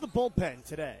atmosphere. Visit the Bullpen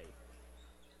today.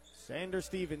 Sander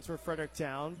Stevens for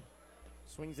Fredericktown.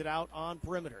 Swings it out on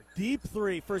perimeter. Deep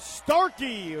 3 for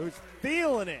Starkey, who's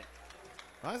feeling it.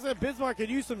 I said Bismarck could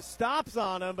use some stops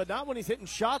on him, but not when he's hitting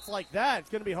shots like that. It's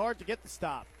going to be hard to get the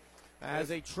stop.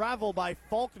 As a travel by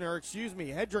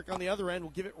Hedrick on the other end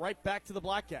will give it right back to the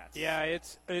Black Cats. Yeah,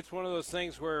 it's one of those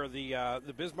things where the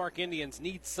Bismarck Indians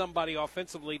need somebody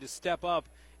offensively to step up,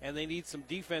 and they need some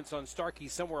defense on Starkey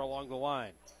somewhere along the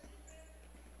line.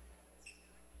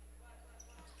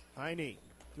 Heine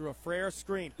through a Frere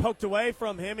screen. Poked away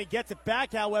from him. He gets it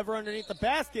back, however, underneath the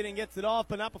basket and gets it off,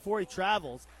 but not before he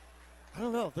travels. I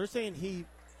don't know. They're saying he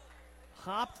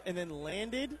hopped and then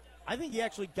landed. I think he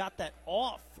actually got that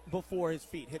off before his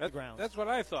feet hit the ground. That's what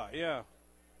I thought, yeah.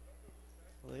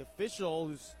 Well, the official,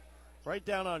 who's right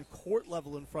down on court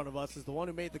level in front of us, is the one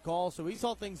who made the call, so he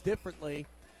saw things differently.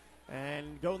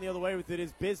 And going the other way with it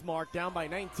is Bismarck, down by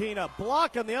 19. A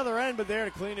block on the other end, but there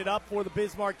to clean it up for the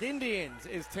Bismarck Indians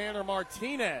is Tanner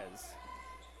Martinez.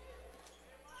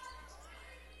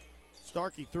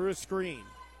 Starkey through a screen.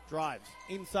 Drives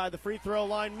inside the free throw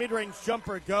line. Mid-range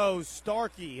jumper goes.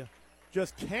 Starkey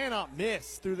just cannot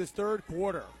miss through this third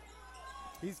quarter.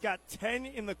 He's got 10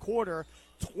 in the quarter,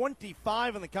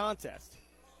 25 in the contest.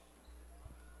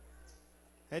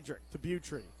 Hedrick to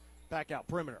Butry. Back out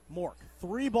perimeter. Mork.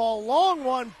 3-ball, long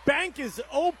one. Bank is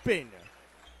open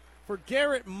for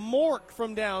Garrett Mork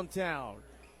from downtown.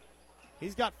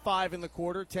 He's got 5 in the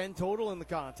quarter, 10 total in the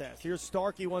contest. Here's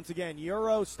Starkey once again.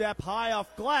 Euro step high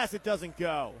off glass. It doesn't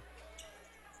go.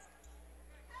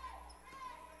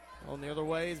 On the other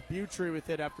way is Butry with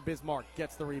it after Bismarck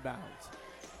gets the rebound.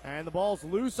 And the ball's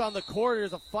loose on the court.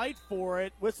 There's a fight for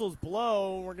it. Whistles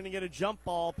blow. We're going to get a jump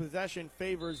ball. Possession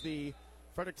favors the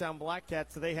Fredericktown Black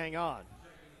Cats, so they hang on.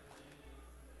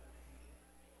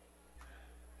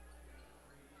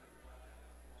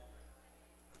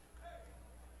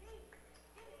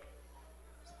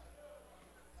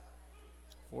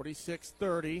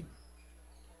 (46-30).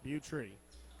 Butry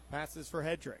passes for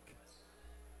Hedrick.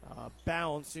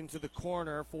 Bounce into the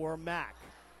corner for Mack.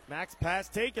 Mack's pass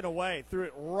taken away. Threw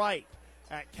it right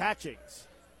at Catchings.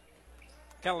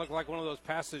 Kind of looked like one of those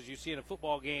passes you see in a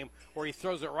football game where he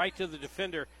throws it right to the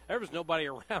defender. There was nobody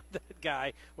around that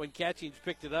guy when Catchings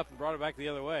picked it up and brought it back the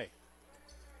other way.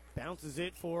 Bounces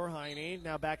it for Heine.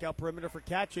 Now back out perimeter for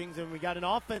Catchings, and we got an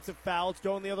offensive foul. It's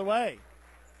going the other way.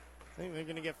 I think they're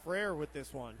going to get Frere with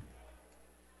this one.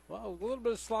 Well, a little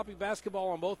bit of sloppy basketball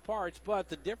on both parts, but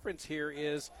the difference here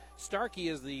is Starkey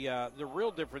is the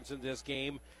real difference in this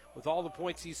game. With all the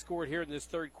points he scored here in this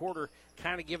third quarter,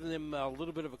 kind of giving them a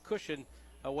little bit of a cushion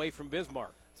away from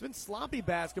Bismarck. It's been sloppy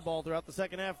basketball throughout the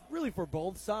second half, really for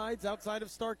both sides outside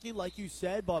of Starkey, like you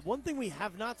said. But one thing we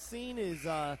have not seen is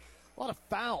a lot of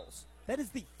fouls. That is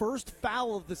the first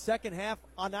foul of the second half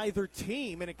on either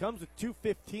team, and it comes with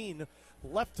 2:15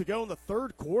 left to go in the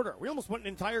third quarter. We almost went an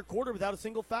entire quarter without a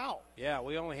single foul. Yeah,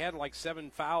 we only had like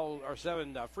seven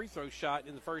free throw shot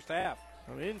in the first half.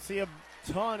 We didn't see a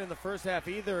ton in the first half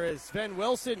either as Sven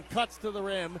Wilson cuts to the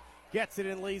rim, gets it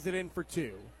and lays it in for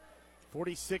two.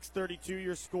 46-32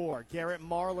 your score. Garrett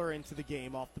Marler into the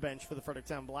game off the bench for the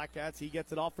Fredericktown Blackcats. He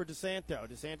gets it off for DeSanto.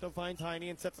 DeSanto finds Heine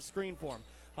and sets a screen for him.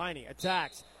 Heine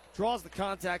attacks, draws the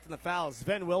contact and the foul.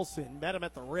 Sven Wilson met him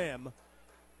at the rim.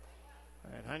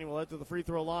 And Heine will head to the free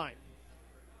throw line.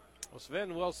 Well,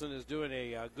 Sven Wilson is doing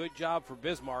a good job for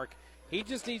Bismarck. He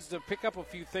just needs to pick up a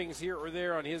few things here or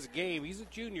there on his game. He's a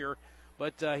junior,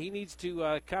 but he needs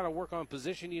to kind of work on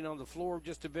positioning on the floor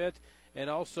just a bit and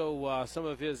also some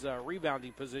of his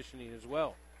rebounding positioning as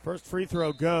well. First free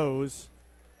throw goes.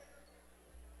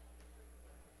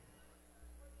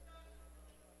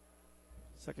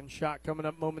 Second shot coming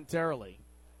up momentarily.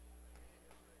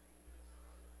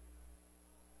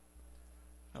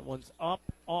 That one's up,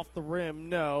 off the rim.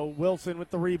 No. Wilson with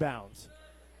the rebounds.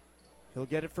 He'll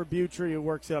get it for Butry, who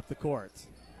works it up the court.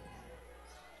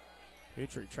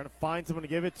 Butry trying to find someone to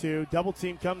give it to. Double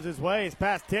team comes his way. His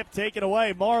pass tip taken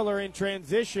away. Marler in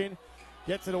transition.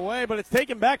 Gets it away, but it's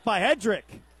taken back by Hedrick.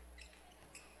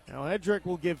 Now Hedrick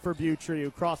will give for Butry,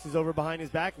 who crosses over behind his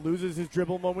back, loses his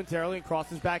dribble momentarily, and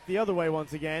crosses back the other way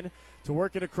once again to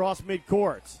work it across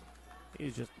midcourt.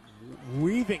 He's just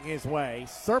weaving his way,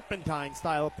 serpentine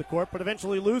style up the court, but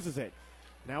eventually loses it.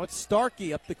 Now it's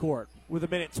Starkey up the court with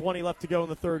 1:20 left to go in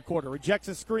the third quarter. Rejects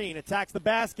a screen, attacks the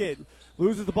basket,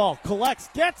 loses the ball, collects,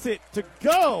 gets it to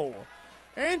go.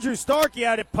 Andrew Starkey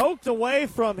had it poked away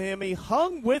from him. He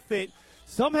hung with it,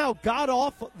 somehow got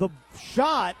off the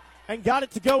shot and got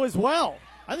it to go as well.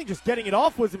 I think just getting it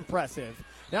off was impressive.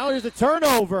 Now here's a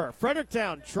turnover.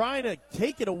 Fredericktown trying to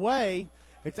take it away.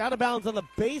 It's out of bounds on the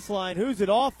baseline. Who's it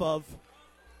off of?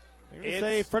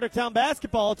 It's Fredericktown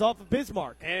basketball. It's off of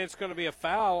Bismarck. And it's going to be a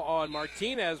foul on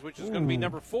Martinez, which is going to be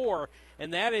number 4.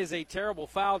 And that is a terrible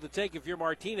foul to take if you're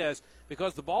Martinez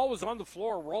because the ball was on the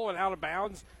floor rolling out of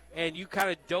bounds, and you kind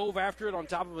of dove after it on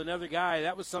top of another guy.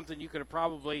 That was something you could have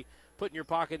probably put in your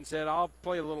pocket and said, I'll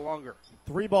play a little longer.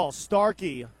 3-ball,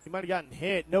 Starkey. He might have gotten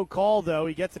hit. No call, though.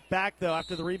 He gets it back, though,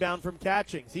 after the rebound from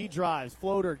Catchings. He drives,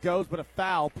 floater, goes, but a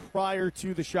foul prior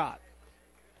to the shot.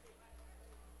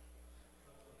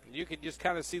 You could just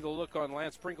kind of see the look on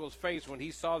Lance Sprinkle's face when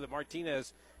he saw that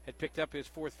Martinez had picked up his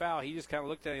 4th foul. He just kind of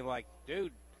looked at him like,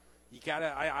 dude, you gotta.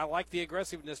 I like the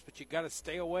aggressiveness, but you got to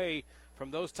stay away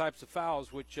from those types of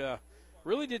fouls, which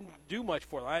really didn't do much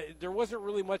for them. There wasn't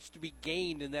really much to be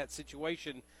gained in that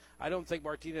situation. I don't think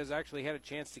Martinez actually had a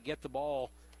chance to get the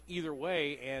ball either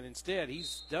way, and instead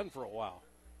he's done for a while.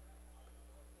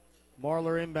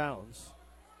 Marler inbounds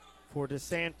for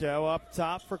DeSanto up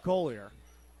top for Collier.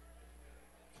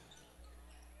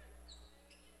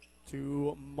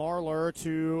 To Marler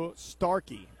to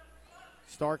Starkey.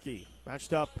 Starkey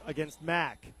matched up against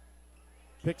Mack.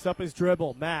 Picks up his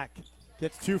dribble. Mack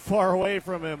gets too far away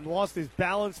from him. Lost his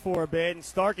balance for a bit. And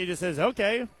Starkey just says,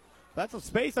 okay, that's a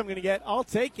space I'm going to get. I'll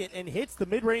take it. And hits the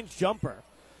mid-range jumper.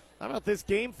 How about this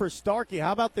game for Starkey?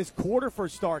 How about this quarter for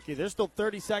Starkey? There's still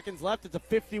 30 seconds left. It's a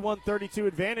 51-32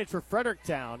 advantage for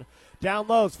Fredericktown. Down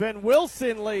low, Sven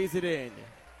Wilson lays it in.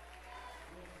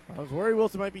 I was worried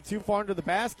Wilson might be too far into the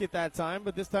basket that time,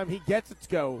 but this time he gets it to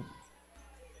go.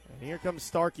 And here comes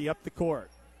Starkey up the court.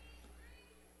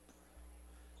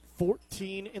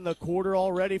 14 in the quarter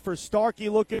already for Starkey,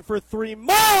 looking for 3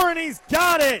 more, and he's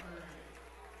got it!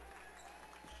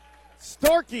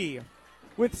 Starkey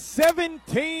with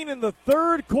 17 in the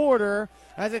third quarter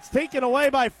as it's taken away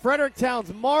by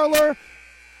Fredericktown's Marler.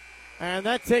 And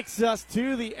that takes us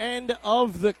to the end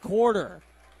of the quarter.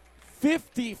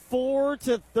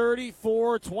 54-34,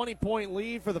 20-point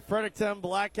lead for the Fredericktown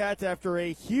Blackcats after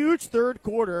a huge third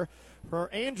quarter For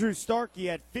Andrew Starkey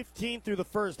at 15 through the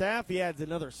first half. He adds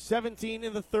another 17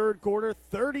 in the third quarter,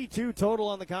 32 total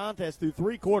on the contest through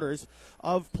 3 quarters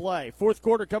of play. Fourth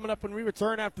quarter coming up when we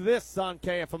return after this on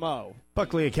KFMO.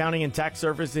 Buckley Accounting and Tax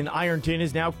Service in Ironton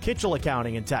is now Kitchell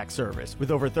Accounting and Tax Service. With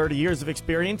over 30 years of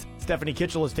experience, Stephanie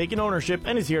Kitchell has taken ownership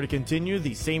and is here to continue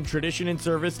the same tradition and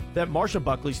service that Marcia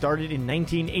Buckley started in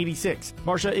 1986.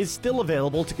 Marcia is still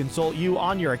available to consult you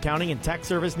on your accounting and tax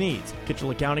service needs.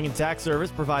 Kitchell Accounting and Tax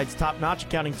Service provides top-notch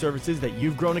accounting services that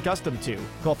you've grown accustomed to.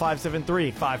 Call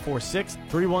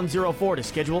 573-546-3104 to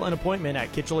schedule an appointment at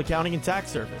Kitchell Accounting and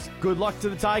Tax Service. Good luck to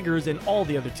the Tigers and all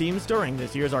the other teams during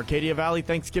this year's Arcadia Valley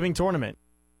Thanksgiving Tournament.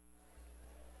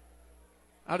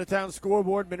 Out-of-town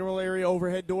scoreboard, Mineral Area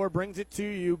overhead door brings it to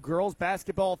you. Girls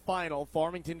basketball final.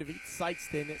 Farmington defeats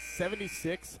Sykeston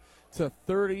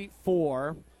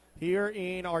 76-34. Here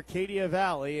in Arcadia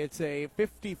Valley, it's a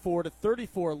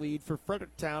 54-34 lead for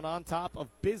Fredericktown on top of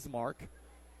Bismarck.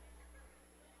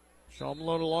 Sean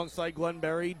Malone alongside Glenn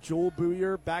Berry, Joel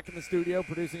Booyer back in the studio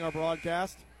producing our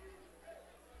broadcast.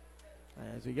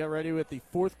 As we get ready with the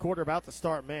fourth quarter about to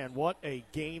start, man, what a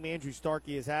game Andrew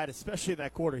Starkey has had, especially in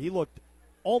that quarter. He looked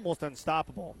almost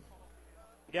unstoppable.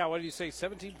 Yeah, what did you say,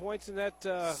 17 points in that?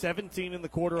 17 in the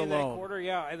quarter in alone. That quarter,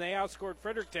 yeah, and they outscored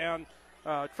Fredericktown.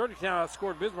 Fredericktown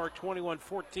outscored Bismarck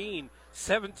 21-14,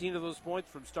 17 of those points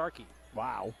from Starkey.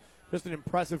 Wow. Just an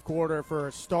impressive quarter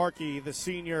for Starkey, the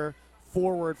senior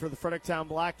forward for the Fredericktown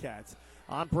Blackcats.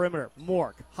 On perimeter,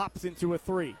 Mork hops into a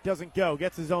three. Doesn't go.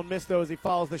 Gets his own miss, though, as he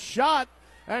follows the shot.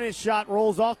 And his shot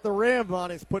rolls off the rim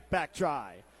on his putback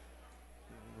try.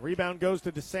 Rebound goes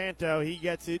to DeSanto. He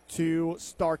gets it to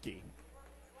Starkey.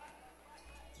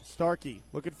 Starkey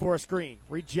looking for a screen.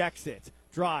 Rejects it.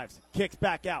 Drives. Kicks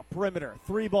back out. Perimeter.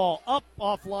 Three ball up.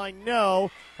 Offline, no.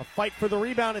 A fight for the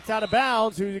rebound. It's out of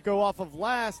bounds. Who go off of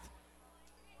last?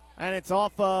 And it's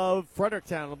off of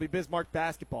Fredericktown. It'll be Bismarck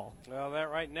basketball. Well,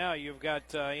 that right now you've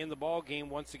got in the ball game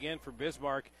once again for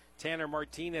Bismarck, Tanner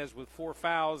Martinez with 4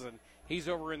 fouls, and he's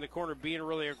over in the corner being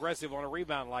really aggressive on a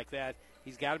rebound like that.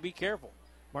 He's got to be careful.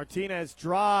 Martinez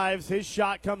drives. His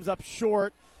shot comes up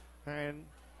short, and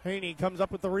Haney comes up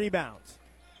with the rebound.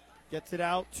 Gets it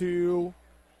out to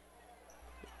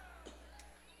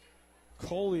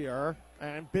Collier,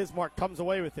 and Bismarck comes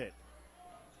away with it.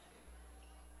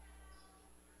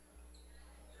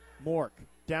 Mork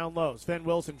down low. Sven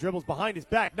Wilson dribbles behind his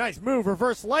back. Nice move.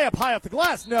 Reverse layup high off the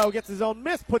glass. No. Gets his own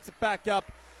miss. Puts it back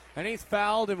up. And he's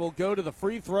fouled and will go to the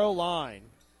free throw line.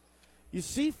 You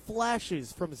see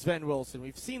flashes from Sven Wilson.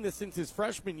 We've seen this since his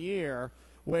freshman year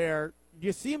where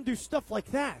you see him do stuff like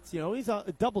that. You know, he's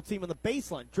a double team on the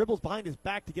baseline. Dribbles behind his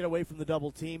back to get away from the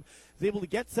double team. Is able to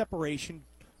get separation.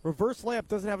 Reverse layup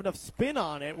doesn't have enough spin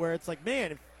on it where it's like,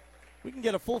 man, if we can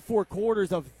get a full 4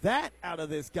 quarters of that out of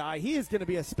this guy, he is going to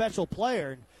be a special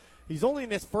player. And he's only in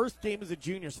his first game as a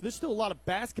junior, so there's still a lot of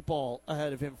basketball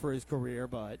ahead of him for his career.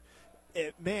 But,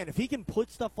 man, if he can put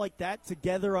stuff like that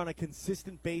together on a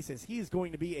consistent basis, he is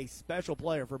going to be a special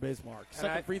player for Bismarck.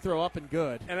 Second free throw up and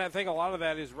good. And I think a lot of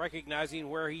that is recognizing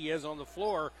where he is on the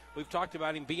floor. We've talked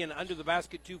about him being under the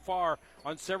basket too far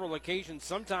on several occasions.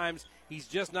 Sometimes he's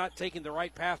just not taking the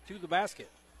right path to the basket.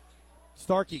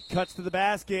 Starkey cuts to the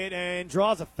basket and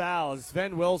draws a foul.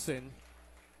 Sven Wilson.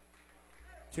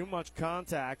 Too much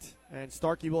contact, and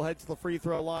Starkey will head to the free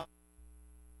throw line.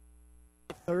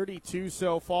 32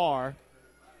 so far.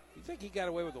 You think he got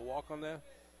away with a walk on that?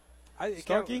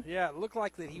 Starkey? Yeah, it looked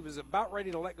like that he was about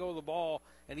ready to let go of the ball,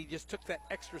 and he just took that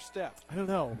extra step. I don't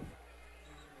know.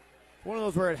 One of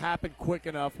those where it happened quick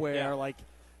enough where,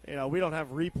 we don't have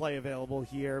replay available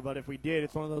here, but if we did,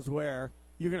 it's one of those where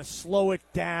you're going to slow it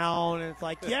down, and it's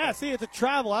like, yeah, see, it's a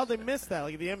travel. How'd they miss that?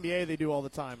 Like the NBA, they do all the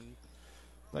time.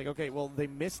 Like, okay, well, they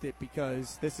missed it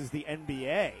because this is the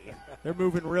NBA. They're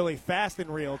moving really fast in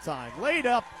real time. Laid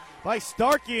up by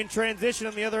Starkey in transition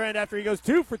on the other end after he goes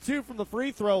 2 for 2 from the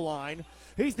free throw line.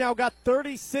 He's now got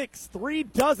 36, 3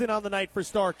 dozen on the night for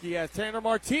Starkey as Tanner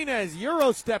Martinez,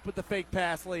 Euro step with the fake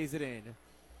pass, lays it in.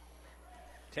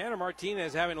 Tanner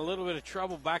Martinez having a little bit of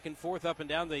trouble back and forth up and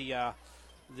down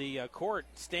the court,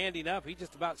 standing up. He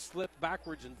just about slipped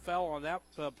backwards and fell on that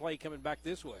play coming back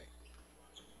this way.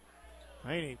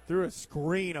 Haney threw a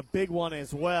screen, a big one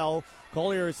as well.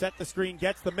 Collier set the screen,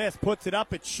 gets the miss, puts it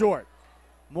up, it's short.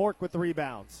 Mork with the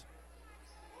rebounds.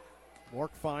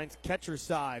 Mork finds catcher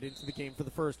side into the game for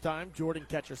the first time. Jordan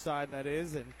catcher side, that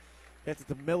is, and gets it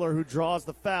to Miller, who draws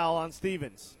the foul on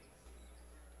Stevens.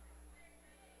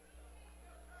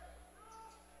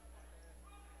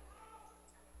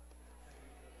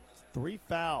 Three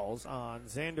fouls on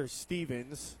Xander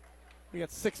Stevens. We got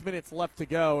 6 minutes left to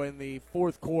go in the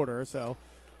fourth quarter, so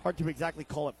hard to exactly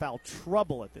call it foul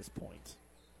trouble at this point.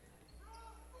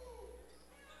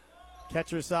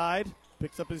 Catcher side,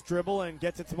 picks up his dribble and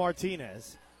gets it to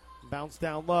Martinez. Bounce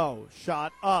down low,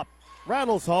 shot up,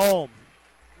 rattles home.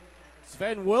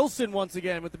 Sven Wilson once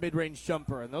again with the mid-range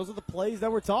jumper, and those are the plays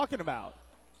that we're talking about.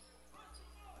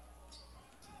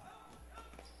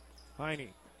 Heine,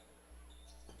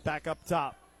 back up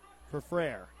top for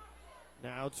Frere.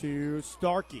 Now to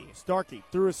Starkey. Starkey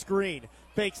through a screen,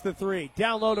 fakes the three.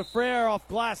 Down low to Frere, off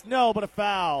glass, no, but a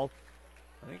foul.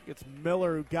 I think it's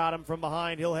Miller who got him from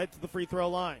behind. He'll head to the free throw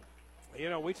line. You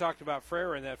know, we talked about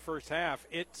Frere in that first half.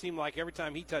 It seemed like every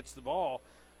time he touched the ball,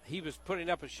 he was putting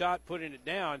up a shot, putting it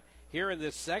down. Here in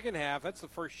this second half, that's the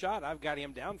first shot I've got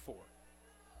him down for.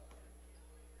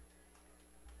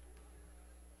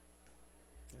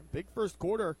 Big first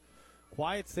quarter.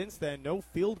 Quiet since then. No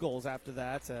field goals after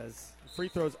that as free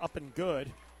throws up and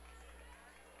good.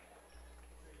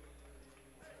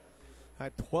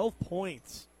 Had 12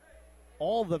 points.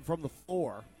 All of them from the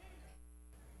floor.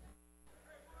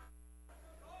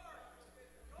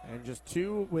 And just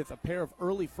two with a pair of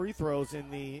early free throws in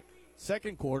the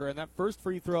second quarter. And that first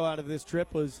free throw out of this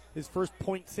trip was his first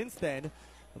point since then.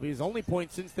 It'll be his only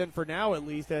point since then for now, at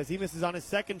least, as he misses on his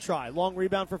second try. Long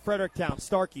rebound for Fredericktown.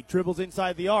 Starkey dribbles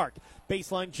inside the arc.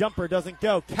 Baseline jumper doesn't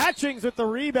go. Catchings with the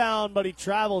rebound, but he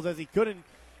travels as he couldn't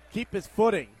keep his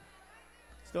footing.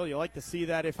 Still, you like to see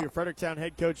that if you're Fredericktown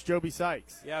head coach Joby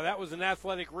Sykes. Yeah, that was an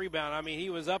athletic rebound. I mean, he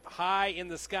was up high in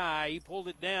the sky. He pulled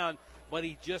it down, but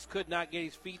he just could not get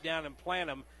his feet down and plant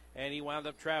them, and he wound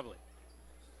up traveling.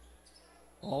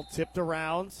 All tipped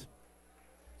around,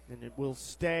 and it will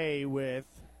stay with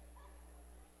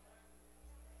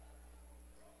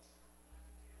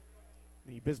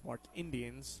the Bismarck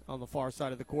Indians on the far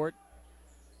side of the court.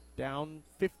 Down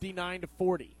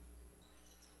 59-40.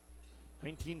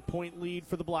 19-point lead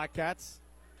for the Black Cats.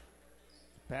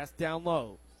 Pass down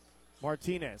low.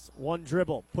 Martinez, one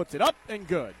dribble, puts it up and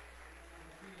good.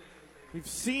 We've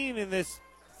seen in this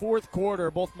fourth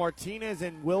quarter both Martinez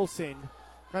and Wilson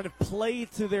kind of play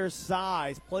to their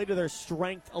size, play to their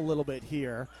strength a little bit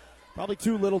here. Probably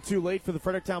too little too late for the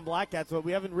Fredericktown Black Cats, but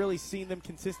we haven't really seen them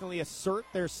consistently assert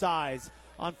their size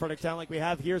on Fredericktown like we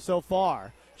have here so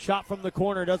far. Shot from the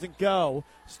corner doesn't go.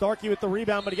 Starkey with the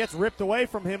rebound, but he gets ripped away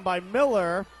from him by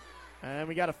Miller. And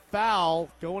we got a foul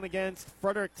going against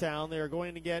Fredericktown. They are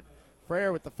going to get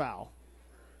Frere with the foul.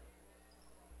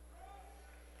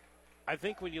 I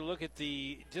think when you look at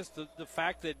the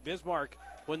fact that Bismarck,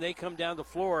 when they come down the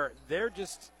floor, they're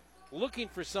just looking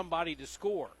for somebody to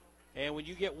score. And when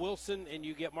you get Wilson and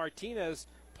you get Martinez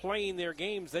playing their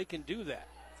games, they can do that.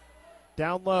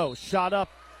 Down low, shot up,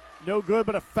 no good,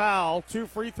 but a foul. Two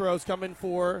free throws coming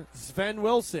for Sven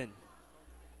Wilson.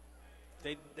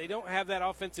 They don't have that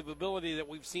offensive ability that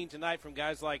we've seen tonight from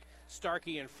guys like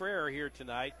Starkey and Frere here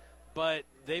tonight, but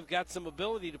they've got some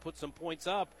ability to put some points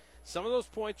up. Some of those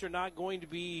points are not going to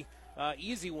be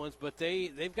easy ones, but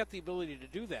they've got the ability to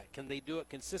do that. Can they do it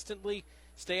consistently,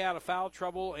 stay out of foul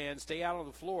trouble, and stay out on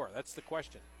the floor? That's the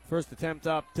question. First attempt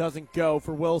up doesn't go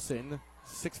for Wilson.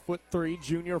 6'3"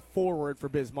 junior forward for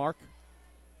Bismarck.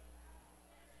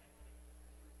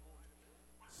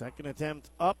 Second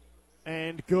attempt up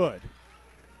and good.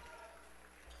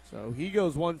 So he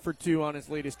goes 1 for 2 on his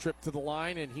latest trip to the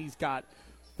line, and he's got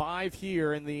 5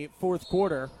 here in the fourth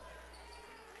quarter.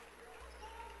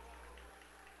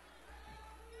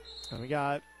 And we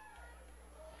got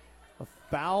a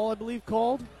foul, I believe,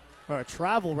 called. Or a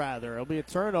travel, rather. It'll be a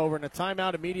turnover and a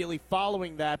timeout immediately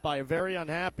following that by a very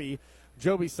unhappy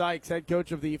Joby Sykes, head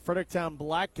coach of the Fredericktown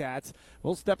Black Cats.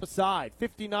 We'll step aside.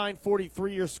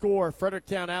 59-43 your score.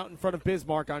 Fredericktown out in front of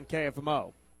Bismarck on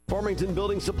KFMO. Farmington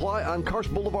Building Supply on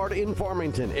Karst Boulevard in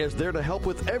Farmington is there to help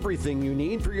with everything you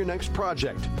need for your next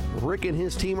project. Rick and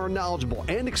his team are knowledgeable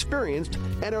and experienced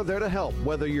and are there to help,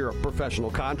 whether you're a professional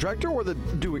contractor or the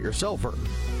do-it-yourselfer.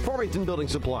 Farmington Building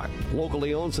Supply,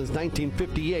 locally owned since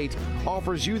 1958,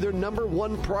 offers you their number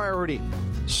one priority,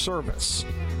 service.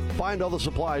 Find all the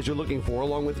supplies you're looking for,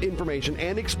 along with information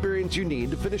and experience you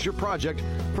need to finish your project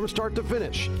from start to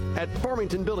finish at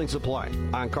Farmington Building Supply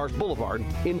on Karst Boulevard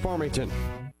in Farmington.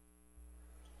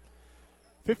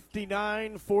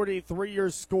 59-43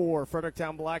 your score.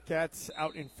 Fredericktown Black Cats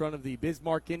out in front of the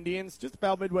Bismarck Indians just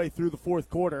about midway through the fourth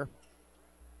quarter.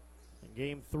 And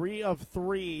game 3 of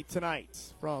 3 tonight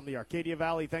from the Arcadia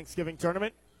Valley Thanksgiving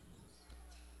Tournament.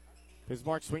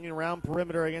 Bismarck swinging around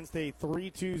perimeter against a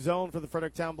 3-2 zone for the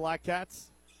Fredericktown Black Cats.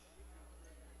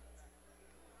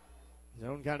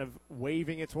 Zone kind of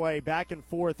waving its way back and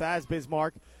forth as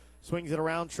Bismarck swings it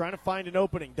around, trying to find an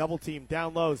opening. Double team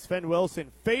down low. Sven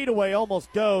Wilson, fade away,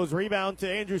 almost goes. Rebound to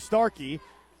Andrew Starkey.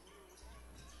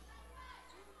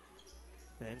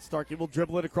 And Starkey will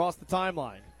dribble it across the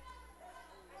timeline.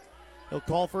 He'll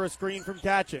call for a screen from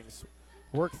Catchings.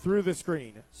 Work through the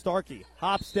screen. Starkey,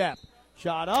 hop step.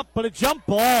 Shot up, but a jump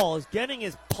ball is getting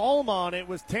his palm on it.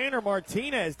 Was Tanner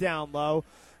Martinez down low.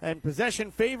 And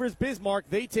possession favors Bismarck.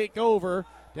 They take over.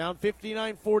 Down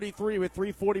 59-43 with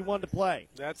 3:41 to play.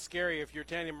 That's scary if you're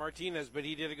Tanner Martinez, but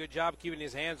he did a good job keeping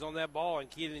his hands on that ball and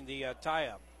keeping the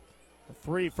tie-up. A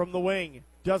three from the wing.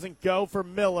 Doesn't go for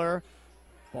Miller.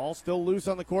 Ball still loose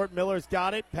on the court. Miller's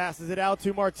got it. Passes it out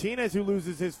to Martinez, who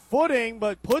loses his footing,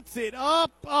 but puts it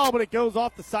up. Oh, but it goes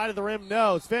off the side of the rim.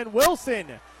 No. Sven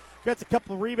Wilson gets a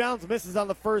couple of rebounds, misses on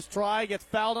the first try, gets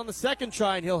fouled on the second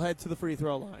try, and he'll head to the free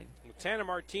throw line. Tanner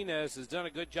Martinez has done a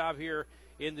good job here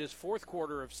in this fourth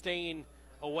quarter of staying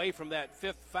away from that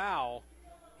fifth foul.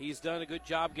 He's done a good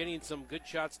job getting some good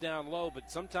shots down low, but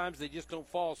sometimes they just don't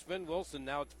fall. Sven Wilson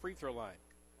now at the free throw line.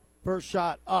 First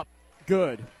shot up,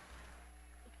 good.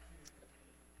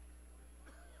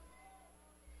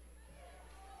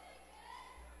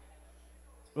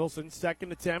 Wilson's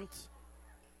second attempt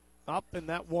up, and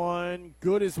that one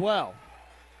good as well.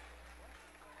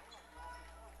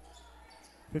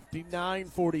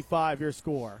 59-45 your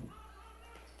score.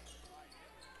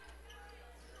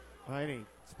 Heine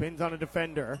spins on a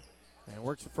defender and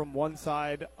works from one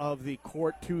side of the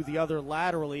court to the other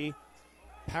laterally,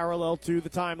 parallel to the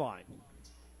timeline.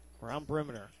 Around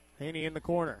perimeter. Heine in the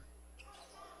corner.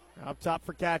 Up top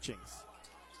for Catchings.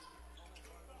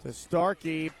 To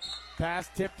Starkey. Pass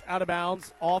tipped out of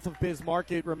bounds off of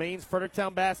Bismarck. It remains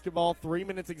Fredericktown basketball. 3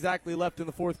 minutes exactly left in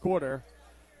the fourth quarter.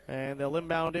 And they'll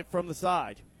inbound it from the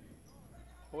side.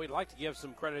 Well, we'd like to give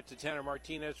some credit to Tanner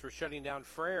Martinez for shutting down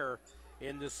Frere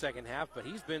in this second half, but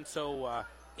he's been so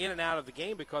in and out of the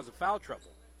game because of foul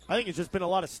trouble. I think it's just been a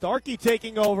lot of Starkey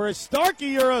taking over as Starkey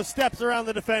Euro steps around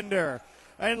the defender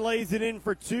and lays it in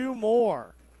for two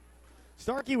more.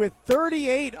 Starkey with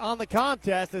 38 on the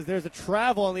contest as there's a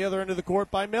travel on the other end of the court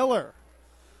by Miller.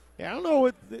 Yeah, I don't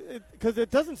know, because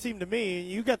it doesn't seem to me,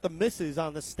 you got the misses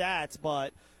on the stats,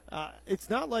 but it's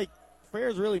not like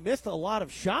Frere's really missed a lot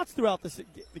of shots throughout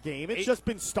the game. It's just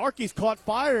been Starkey's caught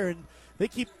fire, and they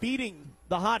keep feeding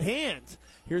the hot hand.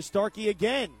 Here's Starkey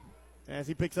again as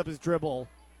he picks up his dribble,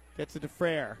 gets it to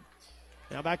Frere.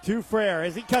 Now back to Frere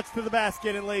as he cuts to the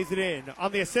basket and lays it in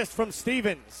on the assist from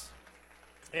Stevens.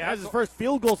 Yeah, has his first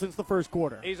field goal since the first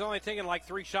quarter. He's only taken like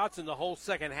 3 shots in the whole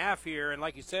second half here, and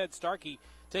like you said, Starkey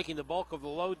taking the bulk of the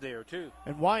load there too.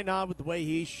 And why not with the way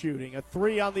he's shooting? A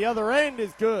three on the other end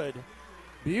is good.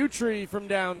 Butry from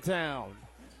downtown.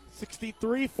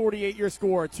 63-48 your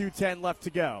score, 2:10 left to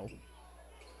go.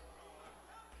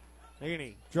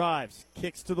 Heine drives,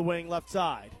 kicks to the wing left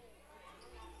side.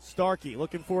 Starkey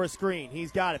looking for a screen.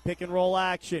 He's got it. Pick and roll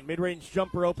action. Mid-range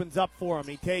jumper opens up for him.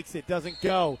 He takes it, doesn't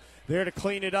go. There to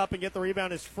clean it up and get the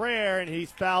rebound is Frere, and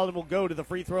he's fouled and will go to the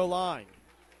free throw line.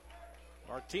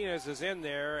 Martinez is in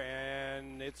there,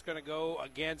 and it's going to go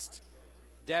against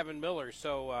Davin Miller.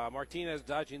 So Martinez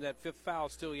dodging that fifth foul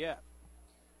still yet.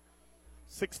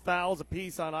 6 fouls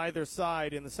apiece on either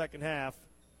side in the second half.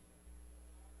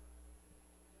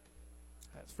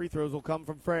 As free throws will come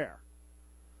from Frere.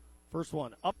 First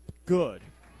one up, good.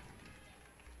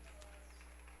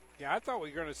 Yeah, I thought we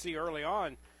were going to see early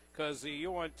on because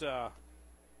you want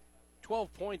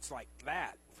 12 points like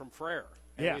that from Frere.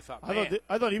 And yeah, we thought,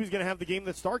 I thought he was going to have the game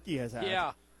that Starkey has had.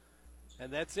 Yeah,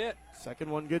 and that's it. Second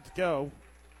one good to go.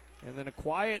 And then a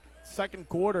quiet second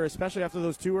quarter, especially after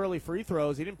those 2 early free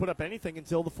throws. He didn't put up anything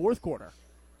until the fourth quarter.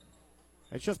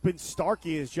 It's just been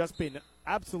Starkey has just been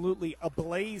absolutely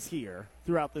ablaze here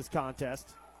throughout this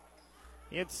contest.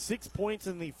 He had 6 points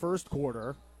in the first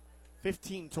quarter,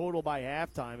 15 total by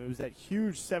halftime. It was that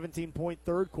huge 17-point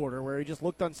third quarter where he just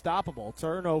looked unstoppable.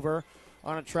 Turnover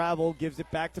on a travel, gives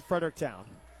it back to Fredericktown.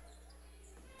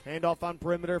 Handoff on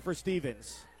perimeter for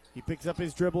Stevens. He picks up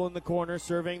his dribble in the corner,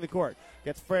 surveying the court.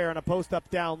 Gets Frere on a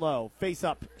post-up down low.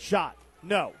 Face-up, shot,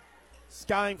 no.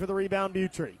 Skying for the rebound,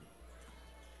 Butry.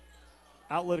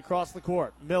 Outlet across the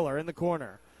court. Miller in the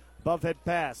corner. Above head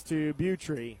pass to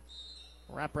Butry.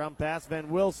 Wraparound pass, Van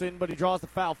Wilson, but he draws the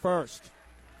foul first.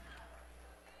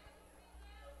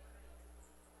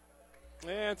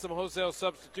 And some wholesale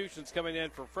substitutions coming in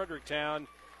for Fredericktown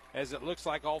as it looks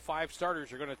like all 5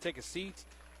 starters are going to take a seat.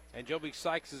 And Joby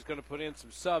Sykes is going to put in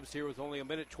some subs here with only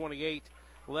 1:28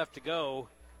 left to go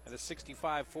and a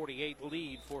 65-48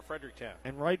 lead for Fredericktown.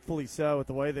 And rightfully so with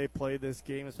the way they played this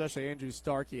game, especially Andrew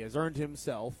Starkey has earned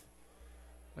himself.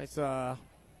 Nice little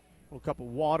cup of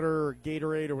water or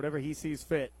Gatorade or whatever he sees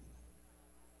fit.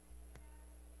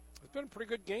 It's been a pretty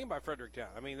good game by Fredericktown.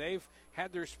 I mean, they've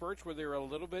had their spurts where they were a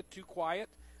little bit too quiet,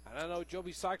 And I know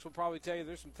Joby Sykes will probably tell you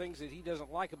there's some things that he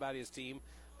doesn't like about his team,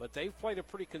 but they've played a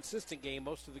pretty consistent game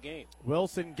most of the game.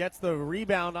 Wilson gets the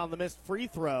rebound on the missed free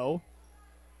throw.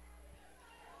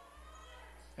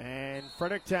 And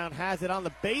Fredericktown has it on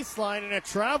the baseline, and a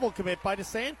travel commit by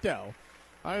DeSanto.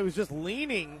 I was just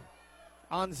leaning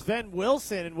on Sven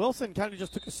Wilson, and Wilson kind of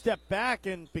just took a step back,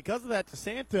 and because of that,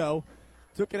 DeSanto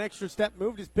took an extra step,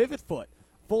 moved his pivot foot.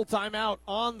 Full timeout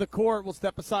on the court. We'll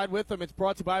step aside with him. It's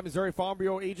brought to you by Missouri Farm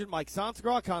Bureau agent Mike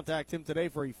Sansegraw. Contact him today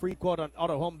for a free quote on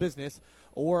auto, home, business,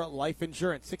 or life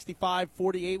insurance.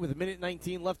 65-48 with a minute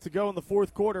 19 left to go in the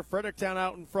fourth quarter. Fredericktown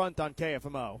out in front on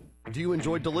KFMO. Do you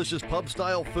enjoy delicious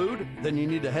pub-style food? Then you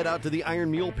need to head out to the Iron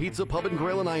Mule Pizza Pub and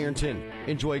Grill in Ironton.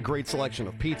 Enjoy a great selection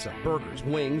of pizza, burgers,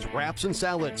 wings, wraps, and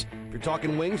salads. If you're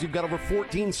talking wings, you've got over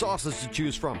 14 sauces to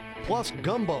choose from, plus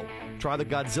gumbo. Try the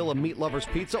Godzilla Meat Lovers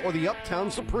Pizza or the Uptown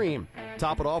Supreme.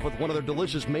 Top it off with one of their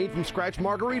delicious made-from-scratch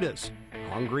margaritas.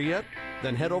 Hungry yet?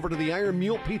 Then head over to the Iron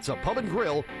Mule Pizza Pub and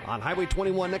Grill on Highway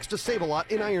 21 next to Save-A-Lot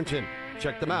in Ironton.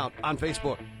 Check them out on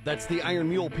Facebook. That's the Iron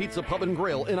Mule Pizza Pub and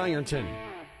Grill in Ironton.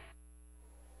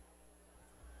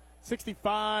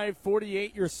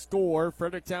 65-48 your score.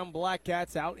 Fredericktown Black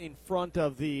Cats out in front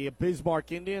of the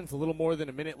Bismarck Indians. A little more than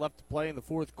a minute left to play in the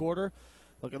fourth quarter.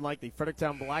 Looking like the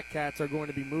Fredericktown Black Cats are going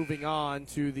to be moving on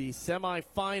to the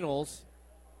semifinals,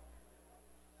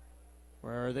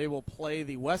 where they will play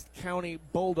the West County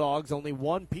Bulldogs. Only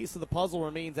one piece of the puzzle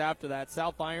remains after that.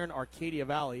 South Iron, Arcadia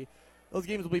Valley. Those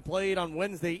games will be played on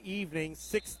Wednesday evening,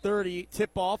 6:30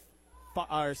 tip-off,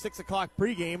 or 6 o'clock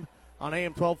pregame on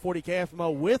AM 1240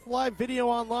 KFMO with live video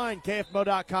online,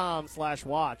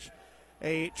 kfmo.com/watch.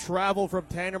 A travel from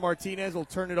Tanner Martinez will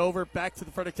turn it over back to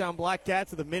the Fredericktown Black Cats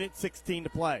with a minute 16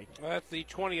 to play. Well, that's the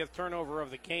 20th turnover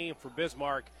of the game for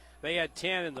Bismarck. They had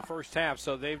 10 in the first half,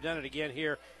 so they've done it again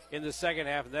here in the second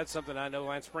half, and that's something I know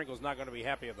Lance Sprinkle's not going to be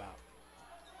happy about.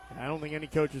 I don't think any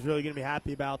coach is really going to be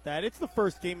happy about that. It's the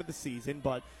first game of the season,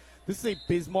 but this is a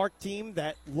Bismarck team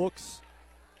that looks,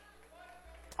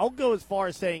 I'll go as far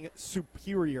as saying,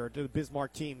 superior to the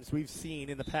Bismarck teams we've seen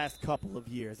in the past couple of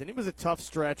years. And it was a tough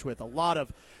stretch with a lot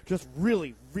of just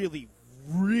really, really,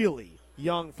 really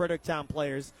young Fredericktown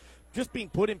players just being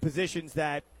put in positions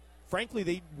that,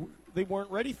 frankly, they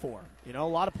weren't ready for. You know, a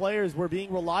lot of players were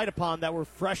being relied upon that were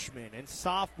freshmen and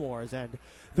sophomores, and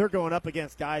they're going up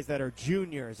against guys that are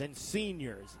juniors and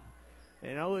seniors.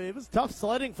 You know, it was tough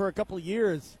sledding for a couple of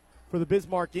years for the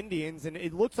Bismarck Indians, and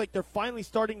it looks like they're finally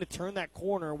starting to turn that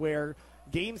corner where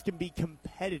games can be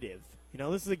competitive. You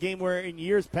know, this is a game where in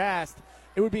years past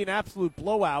it would be an absolute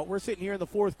blowout. We're sitting here in the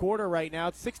fourth quarter right now.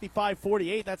 It's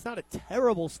 65-48. That's not a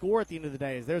terrible score at the end of the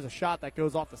day, as there's a shot that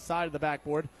goes off the side of the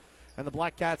backboard, and the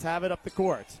Black Cats have it up the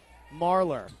court.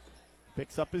 Marler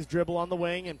picks up his dribble on the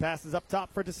wing and passes up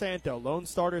top for DeSanto. Lone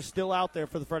starter still out there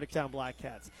for the Fredericktown Black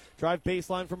Cats. Drive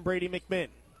baseline from Brady McMinn.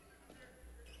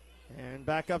 And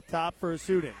back up top for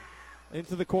Sudin.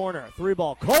 Into the corner. Three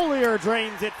ball. Collier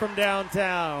drains it from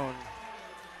downtown.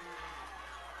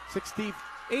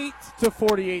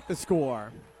 68-48 the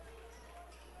score.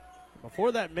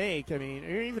 Before that make, I mean,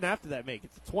 even after that make,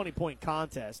 it's a 20-point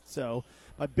contest. So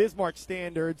by Bismarck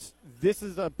standards, this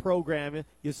is a program.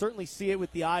 You certainly see it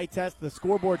with the eye test. The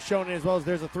scoreboard showing it as well as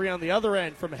there's a three on the other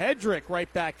end from Hedrick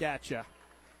right back at you.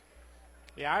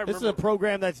 Yeah, I remember. This is a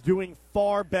program that's doing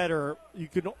far better. You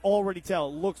can already tell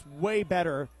it looks way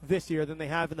better this year than they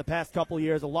have in the past couple of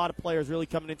years. A lot of players really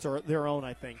coming into their own,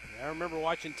 I think. I remember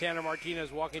watching Tanner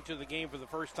Martinez walk into the game for the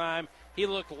first time. He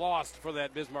looked lost for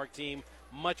that Bismarck team.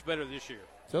 Much better this year.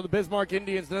 So the Bismarck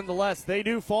Indians, nonetheless, they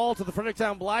do fall to the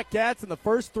Fredericktown Black Cats in the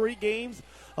first three games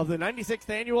of the 96th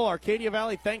Annual Arcadia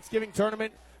Valley Thanksgiving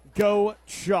Tournament. Go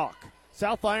Chalk.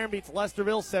 South Iron beats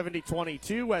Lesterville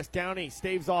 70-22. West County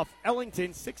staves off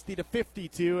Ellington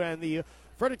 60-52. And the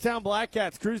Fredericktown Black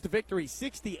Cats cruise to victory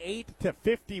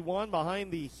 68-51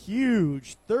 behind the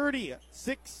huge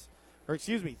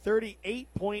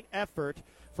 38-point effort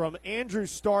from Andrew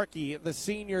Starkey, the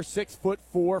senior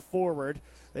 6'4" forward.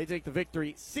 They take the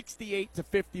victory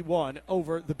 68-51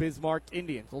 over the Bismarck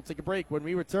Indians. We'll take a break. When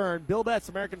we return, Bill Betts,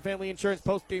 American Family Insurance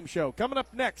postgame show, coming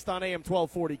up next on AM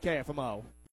 1240 KFMO.